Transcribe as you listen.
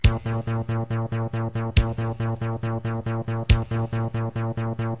Hello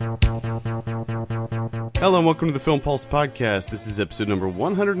and welcome to the Film Pulse Podcast. This is episode number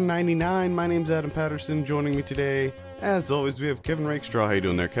 199. My name's Adam Patterson. Joining me today, as always, we have Kevin Rakestraw. How you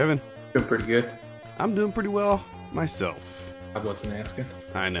doing there, Kevin? Doing pretty good. I'm doing pretty well myself. I wasn't asking.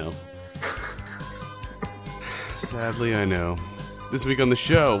 I know. Sadly, I know. This week on the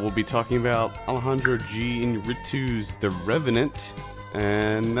show, we'll be talking about Alejandro G. Iñárritu's The Revenant,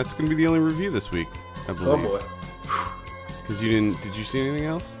 and that's going to be the only review this week, I believe. Oh boy. Because did you see anything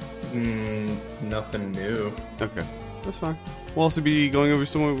else? Nothing new. Okay, that's fine. We'll also be going over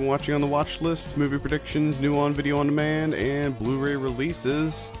some we've been watching on the watch list, movie predictions, new on video on demand, and Blu-ray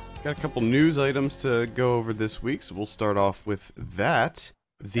releases. Got a couple news items to go over this week, so we'll start off with that.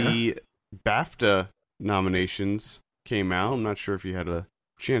 The BAFTA nominations came out. I'm not sure if you had a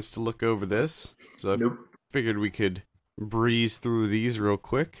chance to look over this, so I figured we could breeze through these real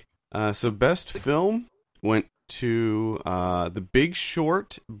quick. So Best Film went to The Big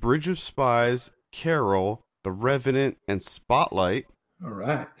Short, Bridge of Spies, Carol, The Revenant, and Spotlight. All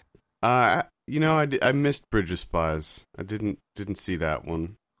right. I missed Bridge of Spies. I didn't see that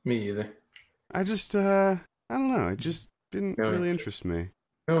one. Me either. I just I don't know. It just didn't really interest me.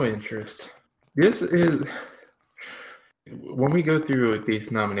 No interest. This is when we go through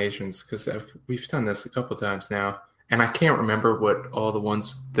these nominations, because we've done this a couple times now, and I can't remember what all the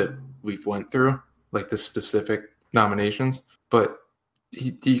ones that we've went through, like the specific nominations, but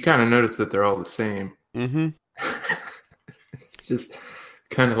you kind of notice that they're all the same. Mm-hmm. It's just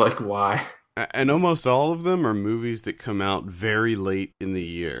kind of like, why? And almost all of them are movies that come out very late in the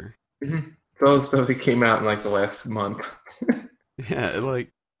year. Mm-hmm. It's all the stuff that came out in like the last month. Yeah, like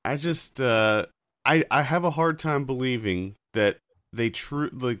I just I have a hard time believing that the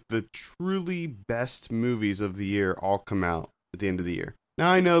truly best movies of the year all come out at the end of the year.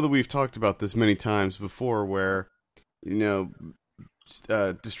 Now I know that we've talked about this many times before, where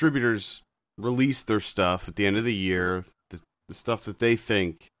distributors release their stuff at the end of the year, the stuff that they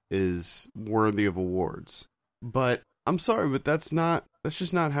think is worthy of awards. But I'm sorry, but that's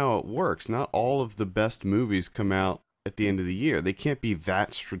just not how it works. Not all of the best movies come out at the end of the year. They can't be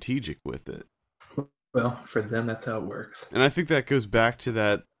that strategic with it. Well, for them, that's how it works. And I think that goes back to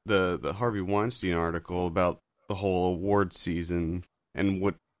the Harvey Weinstein article about the whole award season and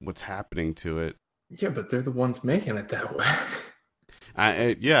what's happening to it. Yeah, but they're the ones making it that way.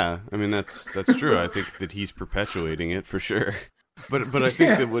 I mean that's true. I think that he's perpetuating it for sure. But I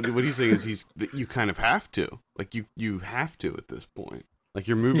think that what he's saying is that you kind of have to. Like you have to at this point. Like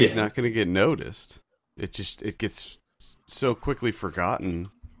your movie's not going to get noticed. It gets so quickly forgotten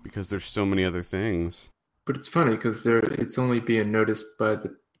because there's so many other things. But it's funny because it's only being noticed by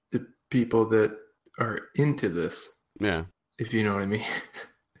the people that are into this. Yeah. If you know what I mean.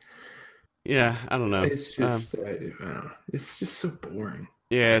 Yeah, I don't know. It's just I don't know. It's just so boring.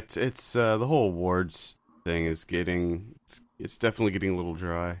 Yeah, it's the whole awards thing is it's definitely getting a little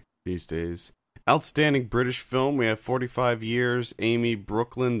dry these days. Outstanding British film, we have 45 Years, Amy,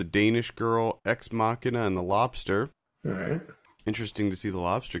 Brooklyn, The Danish Girl, Ex Machina, and The Lobster. All right. Interesting to see The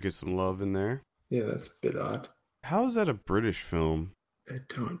Lobster get some love in there. Yeah, that's a bit odd. How is that a British film? Did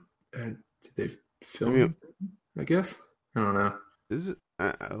they film it? I guess? I don't know. Is it?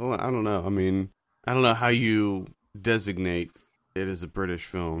 I don't know. I mean, I don't know how you designate it as a British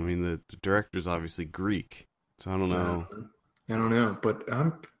film. I mean, the director's obviously Greek, so I don't know. I don't know, but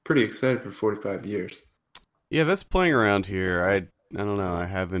I'm pretty excited for 45 Years. Yeah, that's playing around here. I don't know. I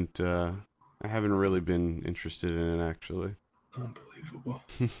haven't really been interested in it, actually. Unbelievable.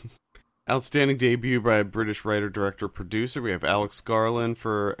 Outstanding debut by a British writer, director, producer. We have Alex Garland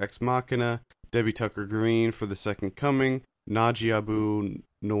for Ex Machina, Debbie Tucker-Green for The Second Coming, Naji Abu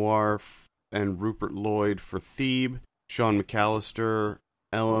Noir and Rupert Lloyd for Thebe, Sean McAllister,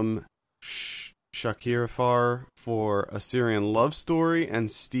 Elam Shakirafar for A Syrian Love Story, and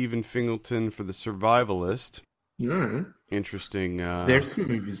Stephen Fingleton for The Survivalist. Interesting. There's some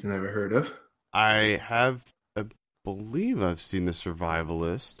movies I never heard of. I believe I've seen The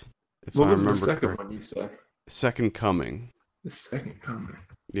Survivalist. What was the second one you said? Second Coming. The Second Coming.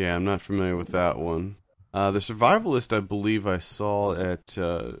 Yeah, I'm not familiar with that one. The Survivalist, I believe I saw at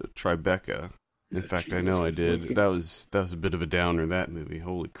Tribeca. In fact, I know I did. That was a bit of a downer, that movie.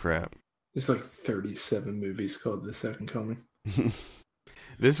 Holy crap. There's like 37 movies called The Second Coming.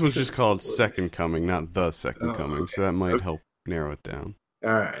 This was just called Second Coming, not The Second Coming, so that might help narrow it down.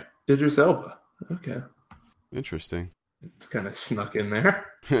 All right. Idris Elba. Okay. Interesting. It's kind of snuck in there.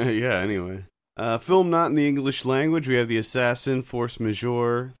 Yeah, anyway. Film not in the English language, we have The Assassin, Force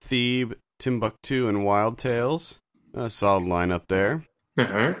Majeure, Thebe, Timbuktu, and Wild Tales. Solid lineup there.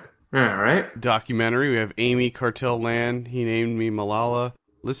 All right. All right. Documentary, we have Amy Cartel Land, He Named Me Malala,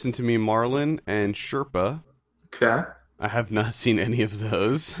 Listen to Me Marlin, and Sherpa. Okay. I have not seen any of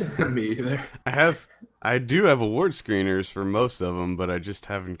those. Me either. I do have award screeners for most of them, but I just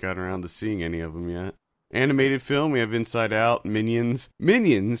haven't gotten around to seeing any of them yet. Animated film, we have Inside Out, Minions,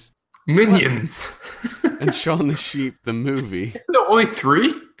 Minions. and Shaun the Sheep, the movie. No, only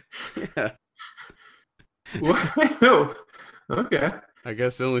 3? Yeah. What? No. Okay. I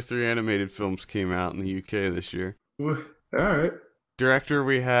guess only 3 animated films came out in the UK this year. All right. Director,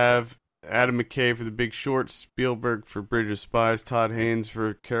 we have Adam McKay for The Big Short, Spielberg for Bridge of Spies, Todd Haynes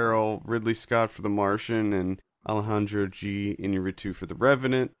for Carol, Ridley Scott for The Martian, and Alejandro G. Iñárritu for The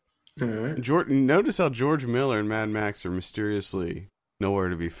Revenant. All right. Notice how George Miller and Mad Max are mysteriously nowhere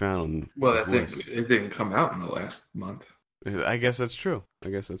to be found. Well, it didn't come out in the last month. I guess that's true.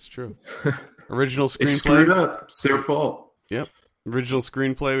 Original They screwed screenplay. up. It's their fault. Yep. Original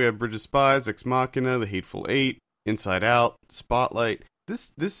screenplay. We have Bridge of Spies, Ex Machina, The Hateful Eight, Inside Out, Spotlight.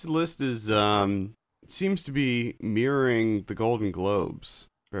 This list is seems to be mirroring the Golden Globes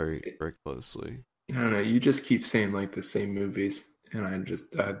very, very closely. I don't know. You just keep saying like the same movies, and I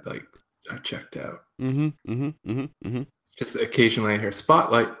checked out. Just occasionally I hear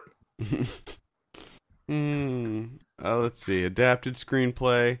Spotlight. Let's see. Adapted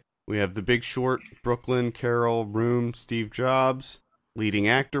screenplay. We have The Big Short, Brooklyn, Carol, Room, Steve Jobs. Leading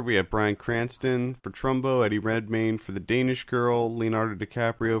actor, we have Bryan Cranston for Trumbo, Eddie Redmayne for The Danish Girl, Leonardo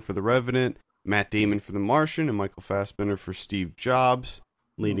DiCaprio for The Revenant, Matt Damon for The Martian, and Michael Fassbender for Steve Jobs.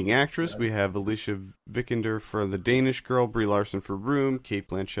 Leading actress, we have Alicia Vikander for The Danish Girl, Brie Larson for Room, Cate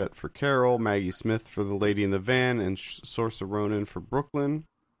Blanchett for Carol, Maggie Smith for The Lady in the Van, and Saoirse Ronan for Brooklyn.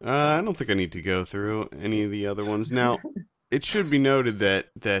 I don't think I need to go through any of the other ones. Now, it should be noted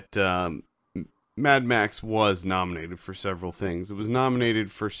that Mad Max was nominated for several things. It was nominated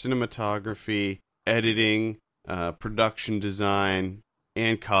for cinematography, editing, production design,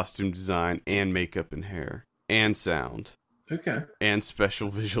 and costume design, and makeup and hair, and sound. Okay. And special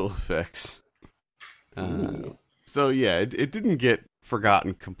visual effects. So yeah, it didn't get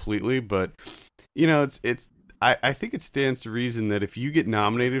forgotten completely, but you know, I think it stands to reason that if you get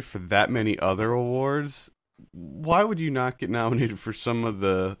nominated for that many other awards, why would you not get nominated for some of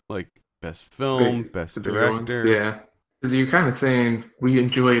the like best film, best director? Yeah, because you're kind of saying we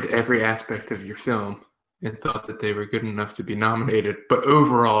enjoyed every aspect of your film and thought that they were good enough to be nominated, but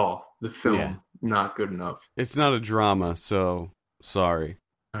overall, the film not good enough. It's not a drama, so sorry.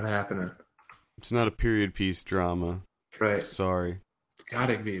 Not happening. It's not a period piece drama. Right. Sorry. It's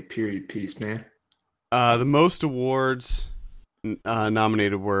gotta be a period piece, man. The most awards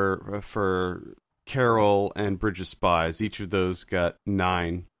nominated were for Carol and Bridge of Spies. Each of those got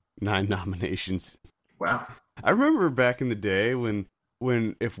nine nominations. Wow. I remember back in the day when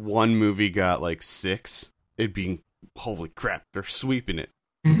if one movie got like 6, it'd be holy crap, they're sweeping it.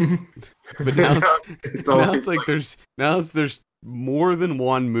 But now it's like there's more than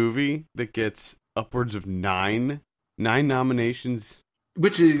one movie that gets upwards of 9 nominations.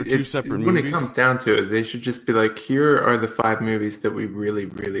 Which is for 2 separate when movies. It comes down to it, they should just be like, here are the 5 movies that we really,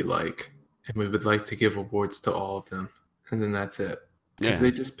 really like, and we would like to give awards to all of them, and then that's it. Because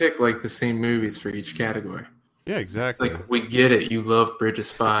they just pick like the same movies for each category. Yeah, exactly. It's like, we get it. You love Bridge of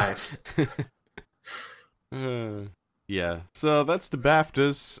Spies. Yeah. So that's the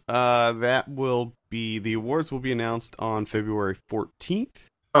BAFTAs. The awards will be announced on February 14th.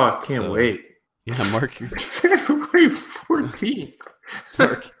 Oh, I can't wait. Yeah, mark your February 14th.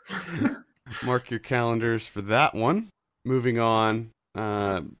 mark your calendars for that one. Moving on.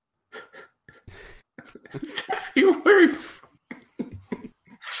 February.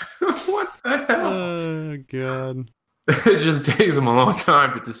 What the hell? Oh God. It just takes them a long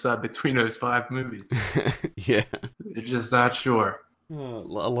time to decide between those 5 movies. Yeah. They're just not sure. A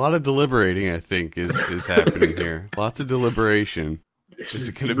lot of deliberating, I think, is happening here. Lots of deliberation. Is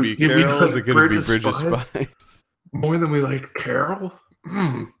it going to be Carol? Is it going to be Bridge of Spies? More than we like Carol?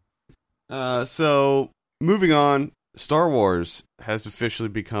 So, moving on, Star Wars has officially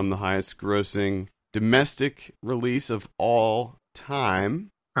become the highest grossing domestic release of all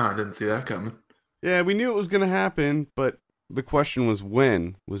time. Oh, I didn't see that coming. Yeah, we knew it was going to happen, but the question was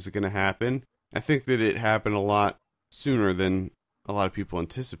when was it going to happen? I think that it happened a lot sooner than a lot of people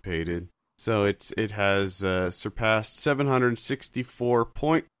anticipated. So it has surpassed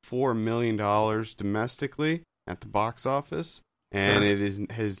 $764.4 million domestically at the box office, and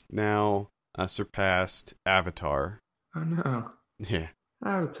it has now surpassed Avatar. Oh no. Yeah.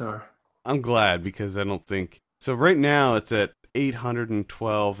 Avatar. I'm glad, because I don't think... So right now it's at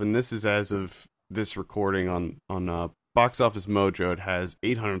 812, and this is as of this recording on Box Office Mojo, it has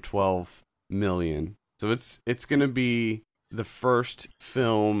 812 million. So it's going to be the first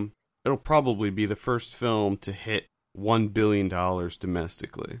film. It'll probably be the first film to hit $1 billion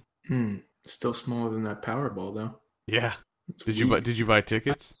domestically. Still smaller than that Powerball, though. Yeah. Did you buy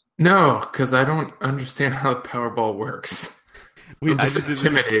tickets? No, because I don't understand how the Powerball works. I'm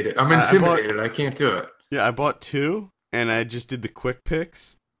intimidated. I can't do it. Yeah, I bought 2, and I just did the quick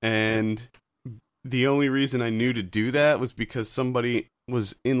picks. And the only reason I knew to do that was because somebody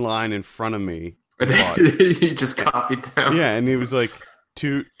was in line in front of me. You just copied them. Yeah, and he was like,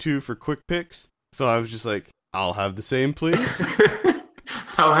 two for quick picks. So I was just like, I'll have the same, please.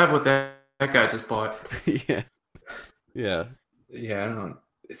 I'll have what that guy just bought. Yeah. Yeah. Yeah, I don't.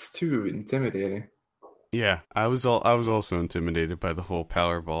 It's too intimidating. Yeah, I was also intimidated by the whole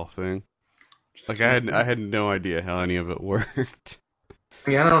Powerball thing. I had no idea how any of it worked.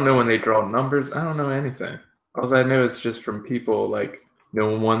 I don't know when they draw numbers. I don't know anything. All I know is just from people like,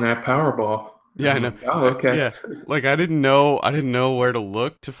 no one won that Powerball. Yeah, I know. Oh, okay. Yeah, like I didn't know where to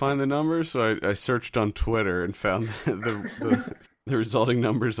look to find the numbers, so I searched on Twitter and found the resulting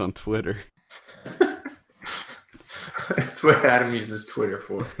numbers on Twitter. That's what Adam uses Twitter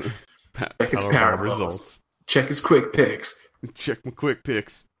for. Check his Powerball results. Check his quick picks. Check my quick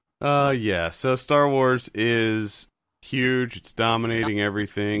picks. Yeah. So Star Wars is huge. It's dominating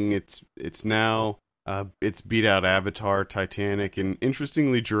everything. It's now it's beat out Avatar, Titanic, and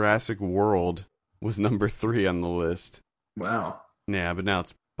interestingly, Jurassic World was number 3 on the list. Wow. Yeah, but now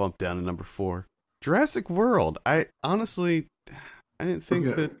it's bumped down to number 4. Jurassic World. I honestly, I didn't think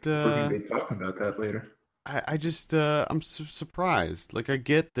that. We're gonna be talking about that later. I just I'm surprised. Like I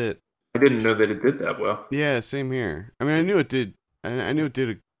get that. I didn't know that it did that well. Yeah, same here. I mean, I knew it did. I knew it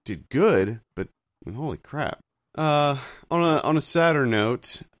did good, but I mean, holy crap. On a sadder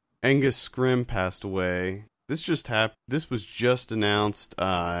note, Angus Scrimm passed away. This was just announced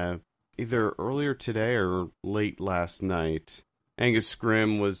either earlier today or late last night. Angus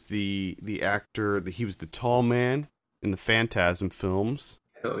Scrimm was the actor. He was the tall man in the Phantasm films.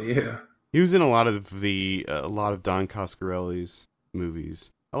 Hell yeah. He was in a lot of Don Coscarelli's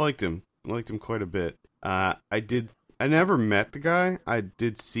movies. I liked him. I liked him quite a bit. I never met the guy. I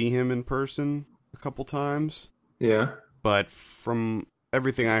did see him in person a couple times. Yeah. But from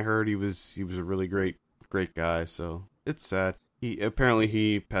everything I heard, he was a really great guy. So it's sad. He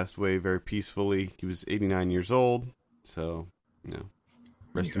passed away very peacefully. He was 89 years old. So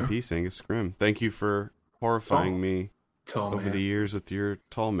rest in peace, Angus Scrimm. Thank you for horrifying me over the years with your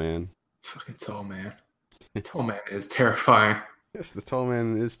tall man. Fucking tall man. Tall man is terrifying. Yes, the tall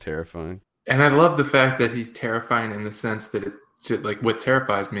man is terrifying. And I love the fact that he's terrifying in the sense that it's just, like, what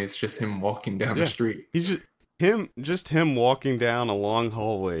terrifies me is just him walking down the street. He's him walking down a long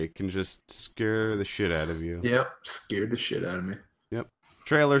hallway can just scare the shit out of you. Yep, scared the shit out of me. Yep.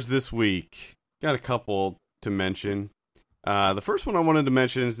 Trailers this week. Got a couple to mention. The first one I wanted to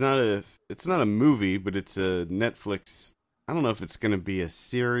mention is not a movie, but it's a Netflix. I don't know if it's going to be a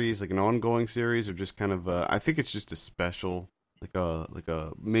series, like an ongoing series, or just kind of I think it's just a special, like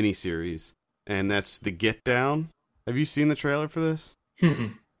a mini series, and that's The Get Down. Have you seen the trailer for this?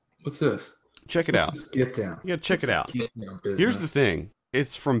 What's this? Check it out. Get Down. You gotta check it out. Here's the thing.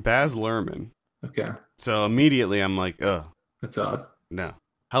 It's from Baz Luhrmann. Okay. So immediately I'm like, ugh. That's odd. No.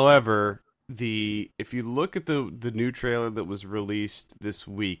 However, if you look at the new trailer that was released this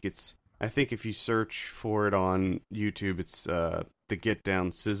week, I think if you search for it on YouTube, it's the Get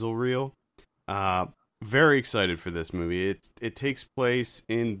Down sizzle reel. Very excited for this movie. It takes place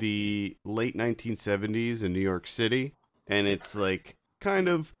in the late 1970s in New York City, and it's like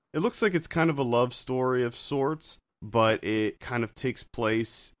it looks like it's kind of a love story of sorts, but it kind of takes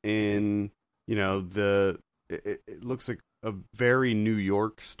place in, it looks like a very New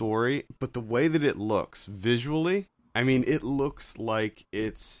York story, but the way that it looks visually, I mean, it looks like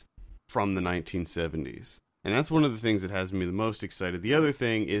it's from the 1970s. And that's one of the things that has me the most excited. The other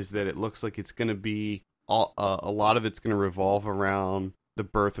thing is that it looks like it's going to be, a lot of it's going to revolve around the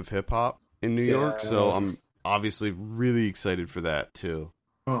birth of hip-hop in New York, so I'm obviously really excited for that, too.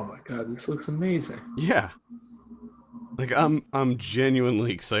 Oh my god, this looks amazing. Yeah. Like, I'm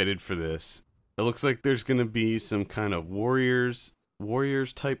genuinely excited for this. It looks like there's going to be some kind of Warriors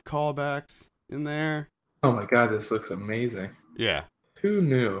type callbacks in there. Oh my god, this looks amazing. Yeah. Who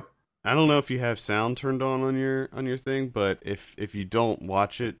knew? I don't know if you have sound turned on your thing, but if you don't,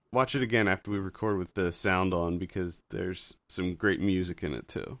 watch it again after we record with the sound on, because there's some great music in it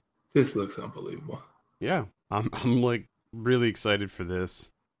too. This looks unbelievable. Yeah. I'm like really excited for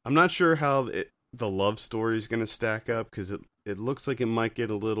this. I'm not sure how the love story is going to stack up, because it looks like it might get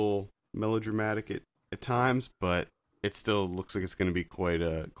a little melodramatic at times, but it still looks like it's going to be quite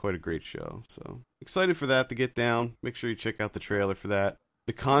a great show. So excited for that to get down. Make sure you check out the trailer for that.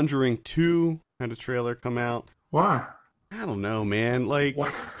 The Conjuring 2 had a trailer come out. Why? I don't know, man. Like,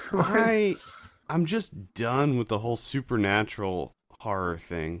 I'm just done with the whole supernatural horror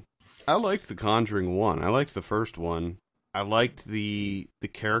thing. I liked The Conjuring 1. I liked the first one. I liked the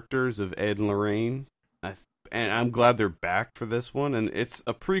characters of Ed and Lorraine. And I'm glad they're back for this one. And it's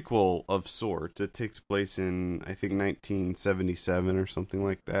a prequel of sorts. It takes place in, I think, 1977 or something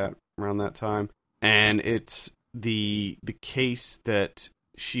like that, around that time. And it's the case that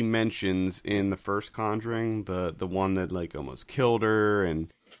she mentions in the first Conjuring, the one that like almost killed her and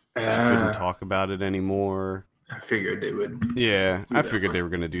she couldn't talk about it anymore. I figured they would. Yeah, I figured they were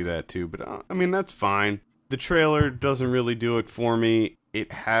going to do that too. But I mean, that's fine. The trailer doesn't really do it for me.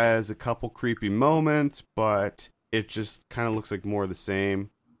 It has a couple creepy moments, but it just kind of looks like more of the same.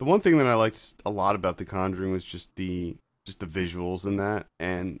 The one thing that I liked a lot about The Conjuring was just the visuals in that,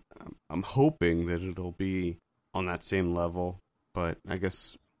 and I'm hoping that it'll be on that same level, but I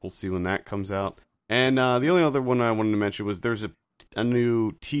guess we'll see when that comes out. And the only other one I wanted to mention was there's a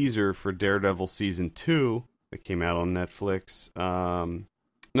new teaser for Daredevil Season 2 that came out on Netflix.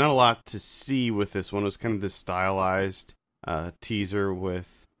 Not a lot to see with this one. It was kind of this stylized teaser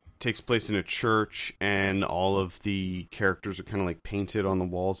takes place in a church, and all of the characters are kind of like painted on the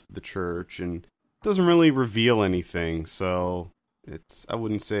walls of the church, and it doesn't really reveal anything. So I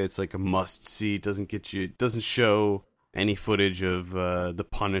wouldn't say it's like a must see. It doesn't show any footage of the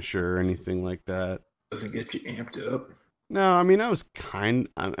Punisher or anything like that. Doesn't get you amped up. No, I mean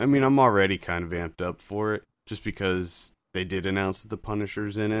I'm already kind of amped up for it just because they did announce that the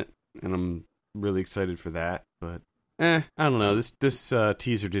Punisher's in it, and I'm really excited for that. But I don't know. This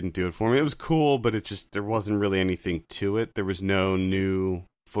teaser didn't do it for me. It was cool, but there wasn't really anything to it. There was no new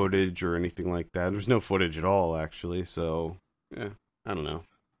footage or anything like that. There was no footage at all, actually. So, yeah, I don't know.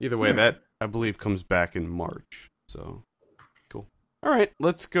 Either way, that, I believe, comes back in March. So, cool. All right,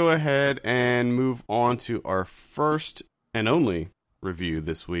 let's go ahead and move on to our first and only review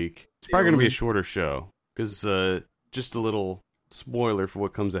this week. It's probably going to be a shorter show, because just a little spoiler for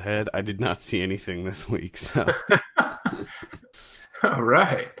what comes ahead. I did not see anything this week, so... All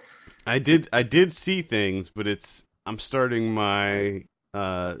right. I did see things, but I'm starting my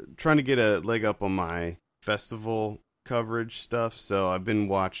trying to get a leg up on my festival coverage stuff, so I've been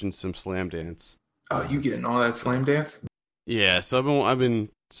watching some Slam Dance. Oh, you getting all that Slam Dance? Yeah, so I've been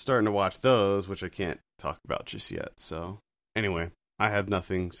starting to watch those, which I can't talk about just yet. So anyway, I have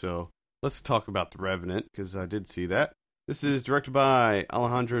nothing, so let's talk about The Revenant, because I did see that. This is directed by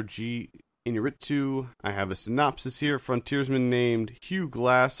Alejandro G. Inarritu. I have a synopsis here. Frontiersman named Hugh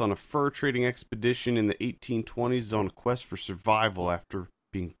Glass on a fur trading expedition in the 1820s is on a quest for survival after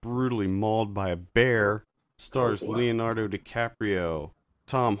being brutally mauled by a bear. Stars Leonardo DiCaprio,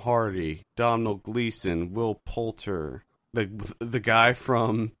 Tom Hardy, Domhnall Gleeson, Will Poulter, the guy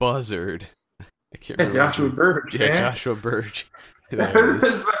from Buzzard. I can't remember. Joshua Burge. Yeah, Joshua Burge.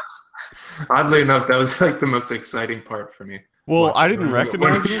 Oddly enough, that was like the most exciting part for me. Well, I didn't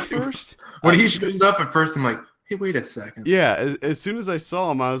recognize him at first. When he shows up at first, I'm like, hey, wait a second. Yeah, as soon as I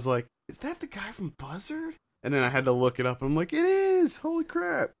saw him, I was like, is that the guy from Buzzard? And then I had to look it up, and I'm like, it is! Holy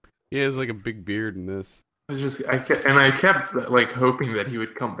crap. He has like a big beard in this. I kept like hoping that he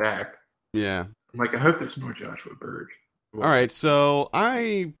would come back. Yeah. I'm like, I hope there's more Joshua Burge. All right, so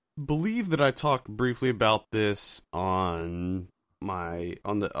I believe that I talked briefly about this on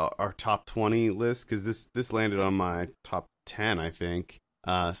our top 20 list, because this landed on my top 10, I think.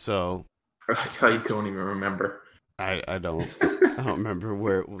 So I don't even remember. I don't remember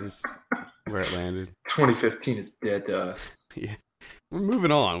where it landed. 2015 is dead to us. Yeah. We're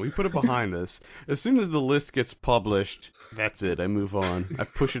moving on. We put it behind us. As soon as the list gets published, that's it. I move on. I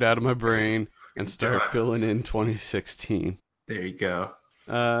push it out of my brain and start filling in 2016. There you go.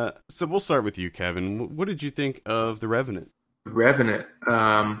 So we'll start with you, Kevin. What did you think of The Revenant? Revenant.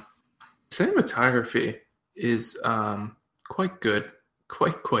 Cinematography is quite good.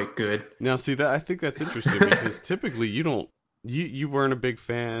 Quite good. Now, see, that I think that's interesting because typically you weren't a big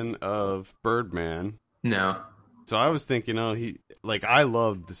fan of Birdman. No. So I was thinking, I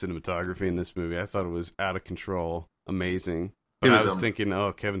loved the cinematography in this movie. I thought it was out of control, amazing. But I was thinking,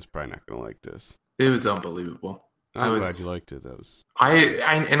 Kevin's probably not going to like this. It was unbelievable. I'm glad you liked it.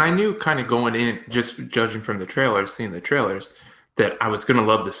 I knew kind of going in, just judging from the trailers, seeing the trailers, that I was going to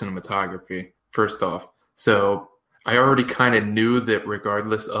love the cinematography, first off. So I already kind of knew that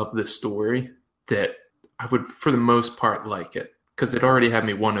regardless of the story, that I would, for the most part, like it. because it already had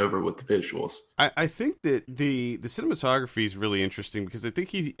me won over with the visuals. I think that the cinematography is really interesting because I think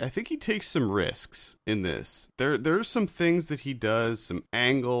he takes some risks in this. There's some things that he does, some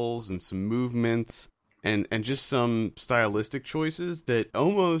angles and some movements and just some stylistic choices that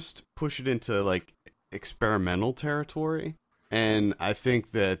almost push it into like experimental territory. And I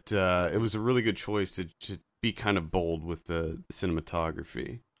think that it was a really good choice to be kind of bold with the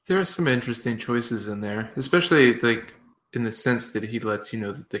cinematography. There are some interesting choices in there, especially like in the sense that he lets you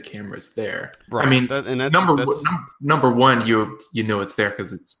know that the camera's there. Right. I mean, that's number one, you know it's there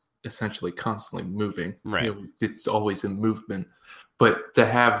because it's essentially constantly moving. Right. You know, it's always in movement. But to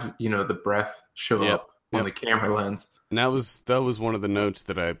have the breath show up on the camera lens, and that was one of the notes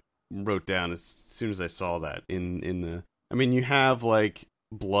that I wrote down as soon as I saw that in the. I mean, you have like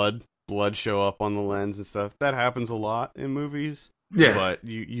blood show up on the lens and stuff. That happens a lot in movies. Yeah. But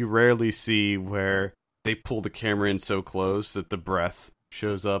you rarely see where they pull the camera in so close that the breath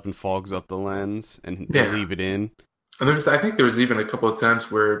shows up and fogs up the lens and they leave it in. And I think there was even a couple of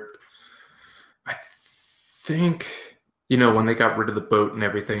times where I think, when they got rid of the boat and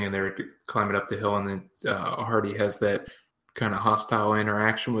everything and they were climbing up the hill and then Hardy has that kind of hostile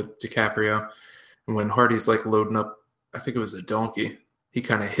interaction with DiCaprio. And when Hardy's like loading up, I think it was a donkey, he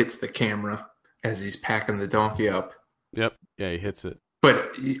kind of hits the camera as he's packing the donkey up. Yep. Yeah, he hits it.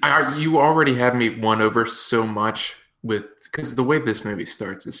 But you already had me won over so much because the way this movie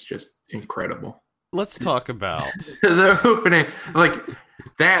starts is just incredible. Let's talk about the opening. Like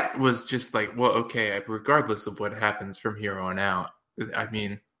that was just like, well, okay, regardless of what happens from here on out, I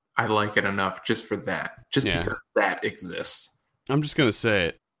mean, I like it enough just for that, because that exists. I'm just gonna say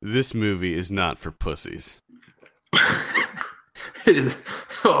it. This movie is not for pussies. It is.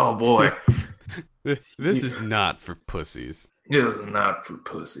 Oh boy. This is not for pussies. It is not for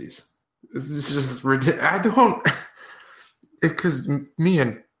pussies. It's just ridiculous. I don't, because me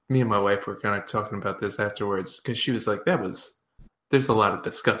and my wife were kind of talking about this afterwards because she was like, there's a lot of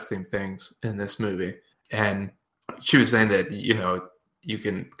disgusting things in this movie. And she was saying that, you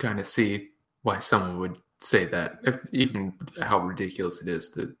can kind of see why someone would say that, even how ridiculous it is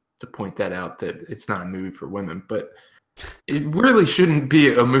to point that out, that it's not a movie for women. But it really shouldn't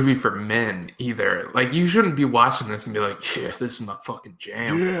be a movie for men either. Like, you shouldn't be watching this and be like, yeah, this is my fucking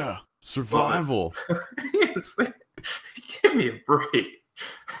jam. Yeah, survival. It's like, give me a break.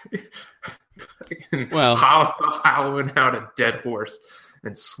 Well, hollowing out a dead horse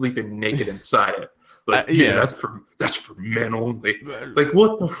and sleeping naked inside it. Like, that's for men only. Like,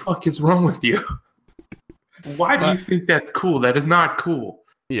 what the fuck is wrong with you? Why do you think that's cool? That is not cool.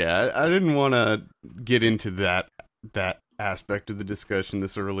 Yeah, I didn't want to get into that aspect of the discussion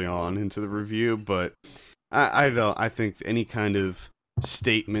this early on into the review, but I think any kind of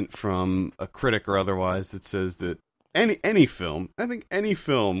statement from a critic or otherwise that says that any film,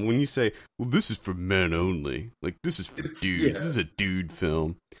 when you say, well, this is for men only, like, this is for dudes, this is a dude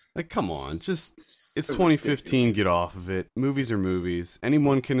film, like, come on, it's 2015, ridiculous. Get off of it. Movies are movies.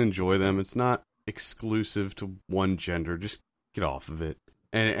 Anyone can enjoy them. It's not exclusive to one gender. Just get off of it.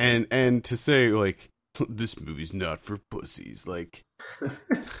 And to say, like, this movie's not for pussies, like,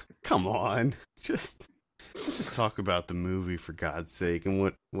 come on, let's just talk about the movie, for God's sake,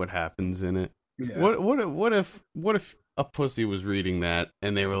 and what happens in it. Yeah. What if a pussy was reading that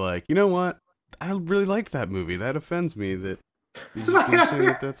and they were like, you know what, I really liked that movie, that offends me that you're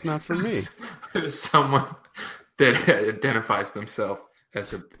saying that's not for me. There's someone that identifies themselves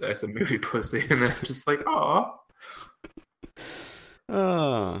as a movie pussy and they're just like, oh.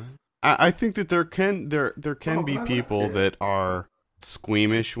 I think that there can be people that are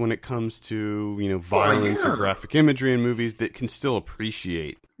squeamish when it comes to violence or graphic imagery in movies that can still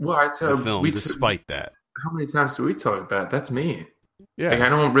appreciate the film despite that. How many times do we talk about it? That's me. Yeah, like, I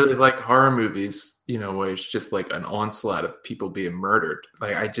don't really like horror movies, where it's just like an onslaught of people being murdered.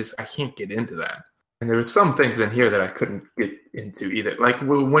 Like, I can't get into that. And there were some things in here that I couldn't get into either. Like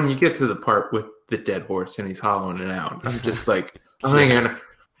when you get to the part with the dead horse and he's hollowing it out, I'm just like, I'm thinking,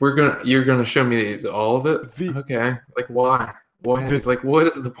 you're gonna show me all of it? Okay. Like, why? What is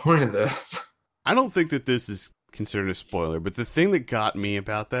the point of this? I don't think that this is considered a spoiler, but the thing that got me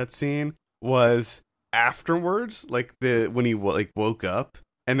about that scene was afterwards, like when he woke up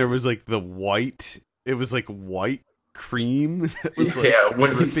and there was like it was like white cream that was when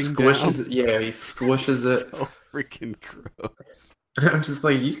he squishes it. Yeah, he squishes it. So freaking gross. And I'm just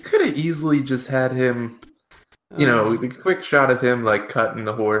like, you could have easily just had him, the quick shot of him like cutting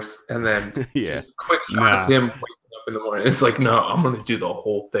the horse, and then just quick shot of him waking up in the morning. It's like, no, I'm going to do the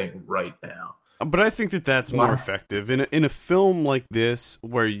whole thing right now. But I think that that's more effective in a film like this,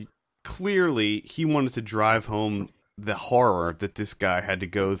 where clearly he wanted to drive home the horror that this guy had to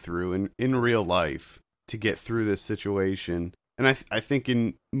go through in real life to get through this situation. And I think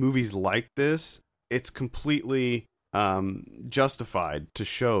in movies like this, it's completely justified to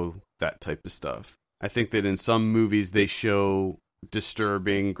show that type of stuff. I think that in some movies they show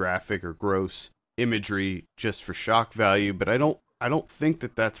disturbing, graphic, or gross imagery just for shock value, but I don't think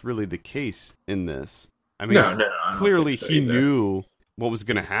that that's really the case in this. I mean, No, clearly so he either. knew what was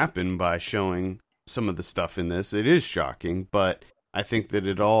going to happen by showing some of the stuff in this. It is shocking, but I think that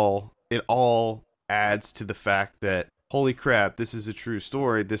it all adds to the fact that, holy crap, this is a true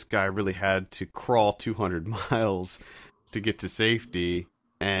story. This guy really had to crawl 200 miles to get to safety,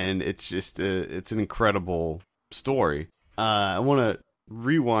 and it's just it's an incredible story. I want to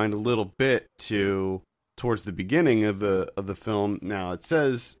rewind a little bit towards the beginning of the film. Now, it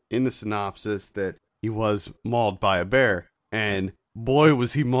says in the synopsis that he was mauled by a bear, and boy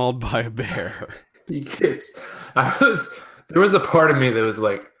was he mauled by a bear. There was a part of me that was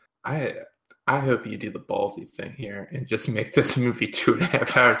like, I hope you do the ballsy thing here and just make this movie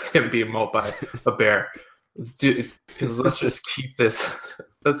 2.5 hours of him being mauled by a bear. Let's do it, because let's keep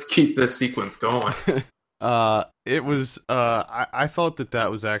this sequence going. It was I thought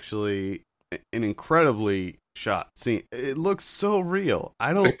that was actually an incredibly shot scene. It looks so real.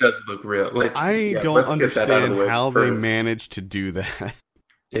 It does look real. I don't understand how they managed to do that.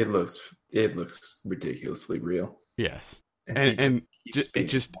 It looks ridiculously real. Yes. And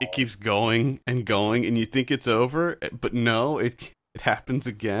it keeps going and going, and you think it's over, but no, it happens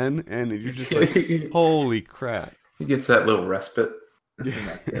again, and you're just like, holy crap. He gets that little respite, and then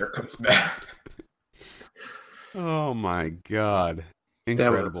that bear comes back. Oh my god.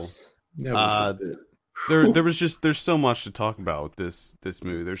 Incredible. That was a bit. There's so much to talk about with this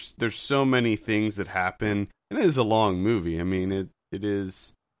movie. There's so many things that happen, and it is a long movie. I mean, it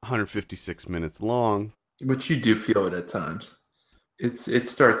is 156 minutes long. But you do feel it at times. It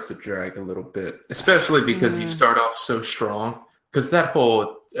starts to drag a little bit, especially because you start off so strong. Because that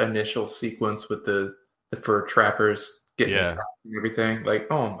whole initial sequence with the fur trappers getting attacked and everything, like,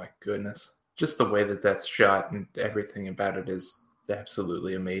 oh my goodness. Just the way that's shot and everything about it is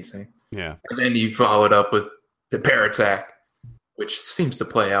absolutely amazing. Yeah. And then you follow it up with the bear attack, which seems to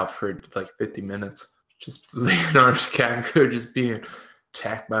play out for like 50 minutes. Just Leonardo DiCaprio just being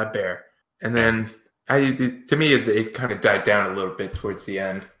attacked by a bear. And then to me, it kind of died down a little bit towards the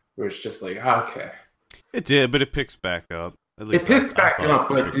end, where it's just like, okay. It did, but it picks back up. At least it picks back up,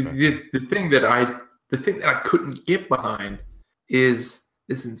 but the thing that I couldn't get behind is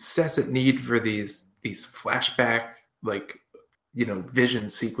this incessant need for these flashback, like, vision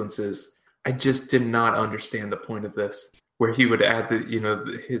sequences. I just did not understand the point of this, where he would add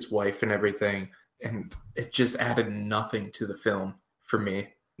his wife and everything, and it just added nothing to the film for me.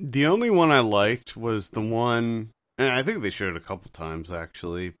 The only one I liked was the one, and I think they showed it a couple times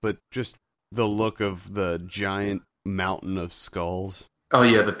actually, but just the look of the giant mountain of skulls. Oh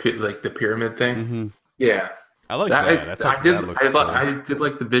yeah, the pyramid thing. Mm-hmm. Yeah, I like that. I did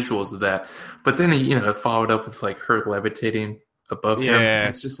like the visuals of that, but then it followed up with like her levitating above him.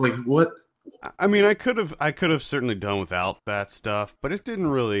 It's just like, what? I mean, I could have certainly done without that stuff, but it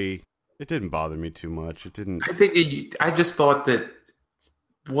didn't bother me too much. It didn't. I just thought that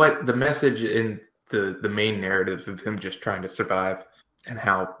what the message in the main narrative of him just trying to survive and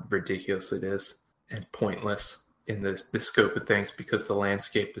how ridiculous it is and pointless in the scope of things, because the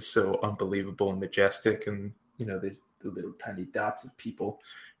landscape is so unbelievable and majestic, and there's the little tiny dots of people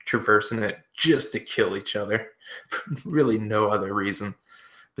traversing it just to kill each other for really no other reason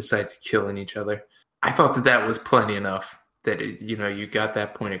besides killing each other. I thought that was plenty enough that you got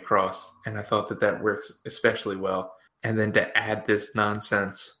that point across, and I thought that works especially well. And then to add this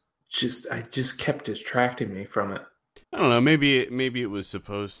nonsense, I just kept distracting me from it. I don't know. Maybe it was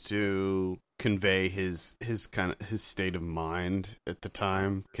supposed to convey his state of mind at the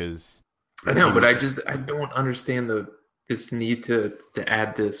time, because I know, but I don't understand this need to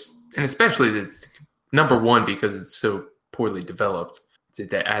add this, and especially the number one, because it's so poorly developed,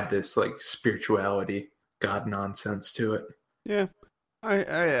 to add this like spirituality, God nonsense to it. Yeah,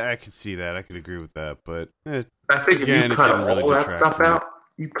 I could see that. I could agree with that, but I think if you cut all that stuff out,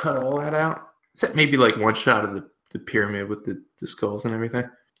 except maybe like one shot of the pyramid with the skulls and everything,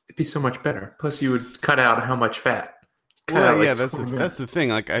 it'd be so much better. Plus, you would cut out how much fat. That's the thing.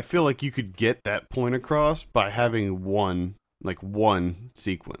 Like, I feel like you could get that point across by having one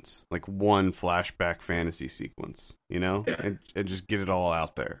sequence, like one flashback fantasy sequence, and just get it all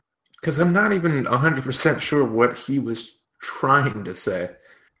out there. Because I'm not even 100% sure what he was trying to say.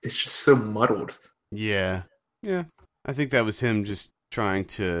 It's just so muddled. Yeah. I think that was him just trying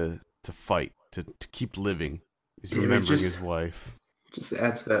to fight, to keep living, He's It remembering just his wife. just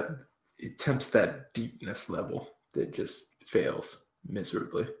adds that, it tempts that deepness level that just fails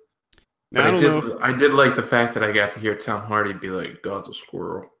miserably. But Now, I don't know if I did like the fact that I got to hear Tom Hardy be like, "God's a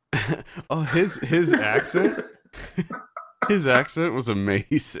squirrel." oh, his accent, his accent was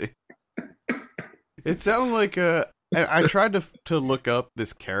amazing. It sounded like a. I tried to look up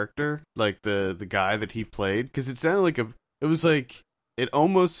this character, like the guy that he played, because it sounded like a. It was like it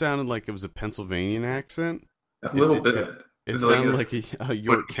almost sounded like it was a Pennsylvanian accent. A little bit. It Like sounded like a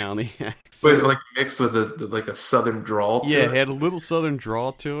York County but accent. like mixed with like a southern drawl to Yeah, it. it had a little southern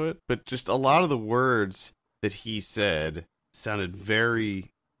drawl to it, but just a lot of the words that he said sounded very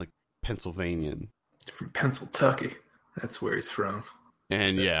like Pennsylvanian. From Pennsylvania. That's where he's from.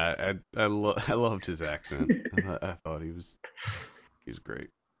 And yeah, I loved his accent. I thought he was great.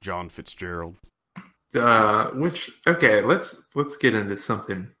 John Fitzgerald. Okay, let's get into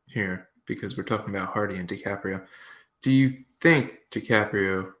something here because we're talking about Hardy and DiCaprio. Do you think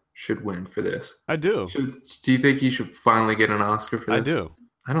DiCaprio should win for this? I do. Do you think he should finally get an Oscar for this? I do.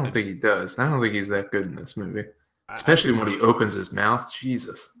 I don't think he does. I don't think he's that good in this movie. Especially when he opens his mouth.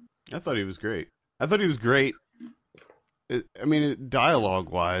 Jesus. I thought he was great. I thought he was great. I mean,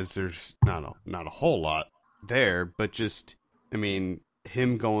 dialogue-wise, there's not a whole lot there, but just, I mean,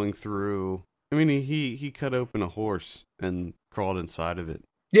 him going through. I mean, he cut open a horse and crawled inside of it.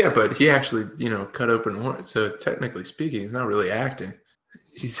 Yeah, but he actually, cut open a horse. So technically speaking, he's not really acting.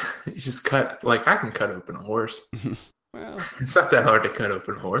 He's just cut. Like, I can cut open a horse. Well, it's not that hard to cut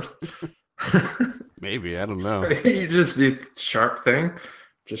open a horse. Maybe, I don't know. You just the sharp thing,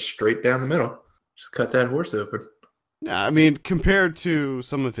 just straight down the middle. Just cut that horse open. Yeah, I mean, compared to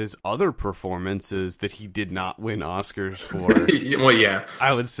some of his other performances that he did not win Oscars for, well, yeah,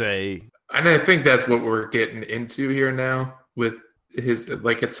 I would say, and I think that's what we're getting into here now with his.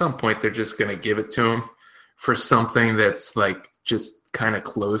 Like, at some point, they're just gonna give it to him for something that's like just kind of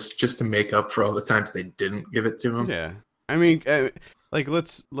close, just to make up for all the times they didn't give it to him. Yeah, I mean, like,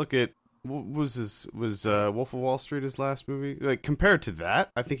 let's look at what was Wolf of Wall Street his last movie? Like, compared to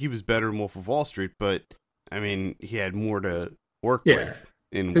that, I think he was better in Wolf of Wall Street, but I mean, he had more to work with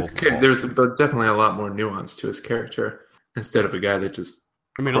in Wolf of Wall There's Street. definitely a lot more nuance to his character instead of a guy that just.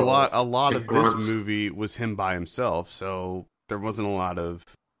 I mean, a lot of this movie was him by himself, so there wasn't a lot of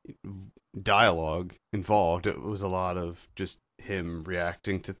dialogue involved. It was a lot of just him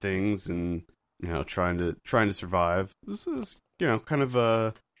reacting to things and trying to survive. This is kind of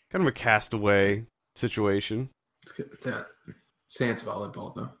a castaway situation. Let's get with that. Sans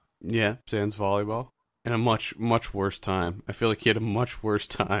volleyball though. Yeah, sans volleyball. And a much worse time. I feel like he had a much worse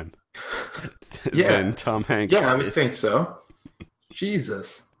time than Tom Hanks did. I would think so.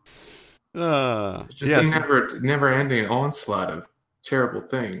 Jesus. Just a never-ending onslaught of terrible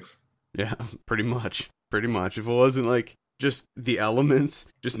things. Yeah, pretty much. If it wasn't like just the elements,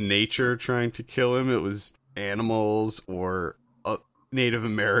 just nature trying to kill him, it was animals or Native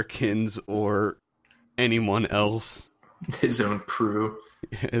Americans or anyone else. His own crew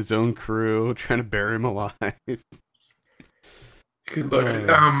trying to bury him alive. Good Lord.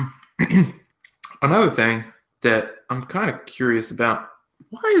 Another thing that I'm kind of curious about: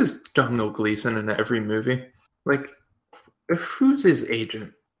 why is Domhnall Gleeson in every movie? Like, who's his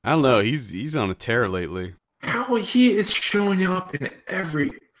agent? I don't know. He's on a tear lately. How he is showing up in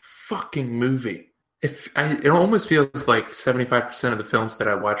every fucking movie. It almost feels like 75% of the films that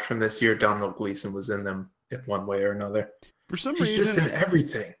I watched from this year, Domhnall Gleeson was in them in one way or another. For some He's reason, just in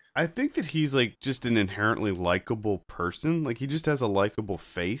everything. I think that he's like just an inherently likable person. Like, he just has a likable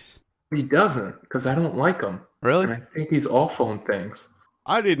face. He doesn't, because I don't like him. Really? And I think he's awful in things.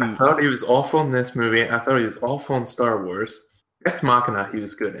 I thought he was awful in this movie. I thought he was awful in Star Wars. Ex Machina he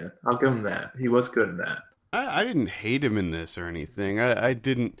was good in. I'll give him that. He was good in that. I didn't hate him in this or anything. I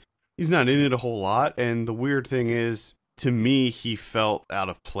didn't. He's not in it a whole lot. And the weird thing is, to me, he felt out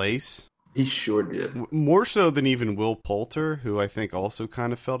of place. He sure did. More so than even Will Poulter, who I think also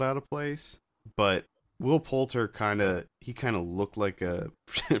kind of felt out of place. But Will Poulter kind of looked like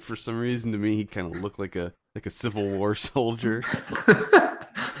for some reason to me, he kind of looked like a Civil War soldier.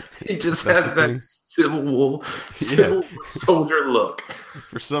 He just has that Civil War soldier look.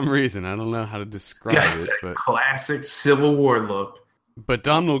 For some reason, I don't know how to describe it, but classic Civil War look. But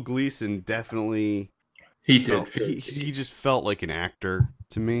Domhnall Gleeson definitely he just felt like an actor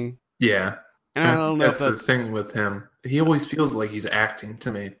to me. Yeah, and I don't know that's the thing with him. He always feels like he's acting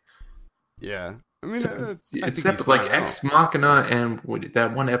to me. Yeah, I mean, except like Ex Machina and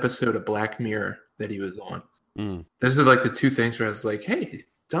that one episode of Black Mirror that he was on. Those are like the two things where I was like, hey,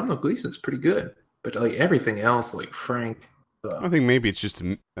 Domhnall Gleeson's pretty good, but like everything else, like Frank. I think maybe it's just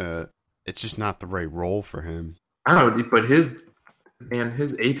not the right role for him. I don't know, but his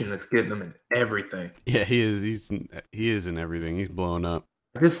agent is getting him in everything. Yeah, he is. He is in everything. He's blowing up.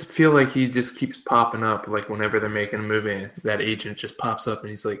 I just feel like he just keeps popping up. Like whenever they're making a movie, that agent just pops up and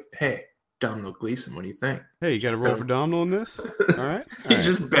he's like, "Hey, Domhnall Gleeson, what do you think?" Hey, you got to roll for Domhnall in this? All right. He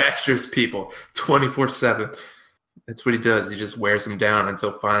just bashers people 24/7. That's what he does. He just wears them down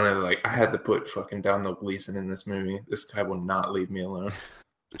until finally, like, I had to put fucking Domhnall Gleeson in this movie. This guy will not leave me alone.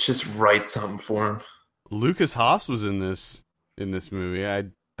 Just write something for him. Lucas Haas was in this movie. I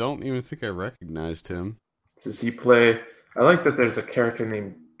don't even think I recognized him. Does he play? I like that there's a character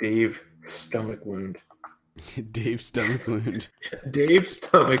named Dave Stomach Wound. Dave Stomach Wound. Dave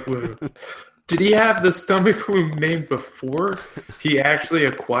Stomach Wound. Did he have the stomach wound name before he actually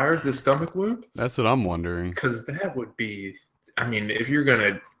acquired the stomach wound? That's what I'm wondering. Because that would be, I mean, if you're going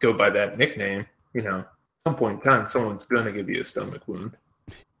to go by that nickname, you know, at some point in time, someone's going to give you a stomach wound.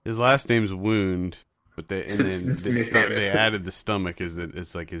 His last name's Wound, but they added the stomach as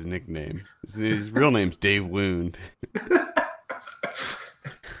it's like his nickname. His real name's Dave Wound.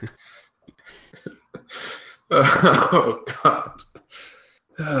 Oh, God.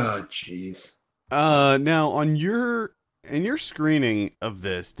 Oh, jeez. Now in your screening of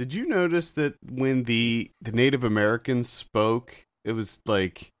this, did you notice that when the Native Americans spoke, it was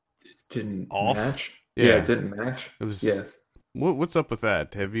like it didn't off? Match? Yeah, it didn't match. It was. Yes. What's up with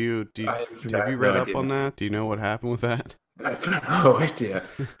that? Have you read up on that? Do you know what happened with that? I have no idea.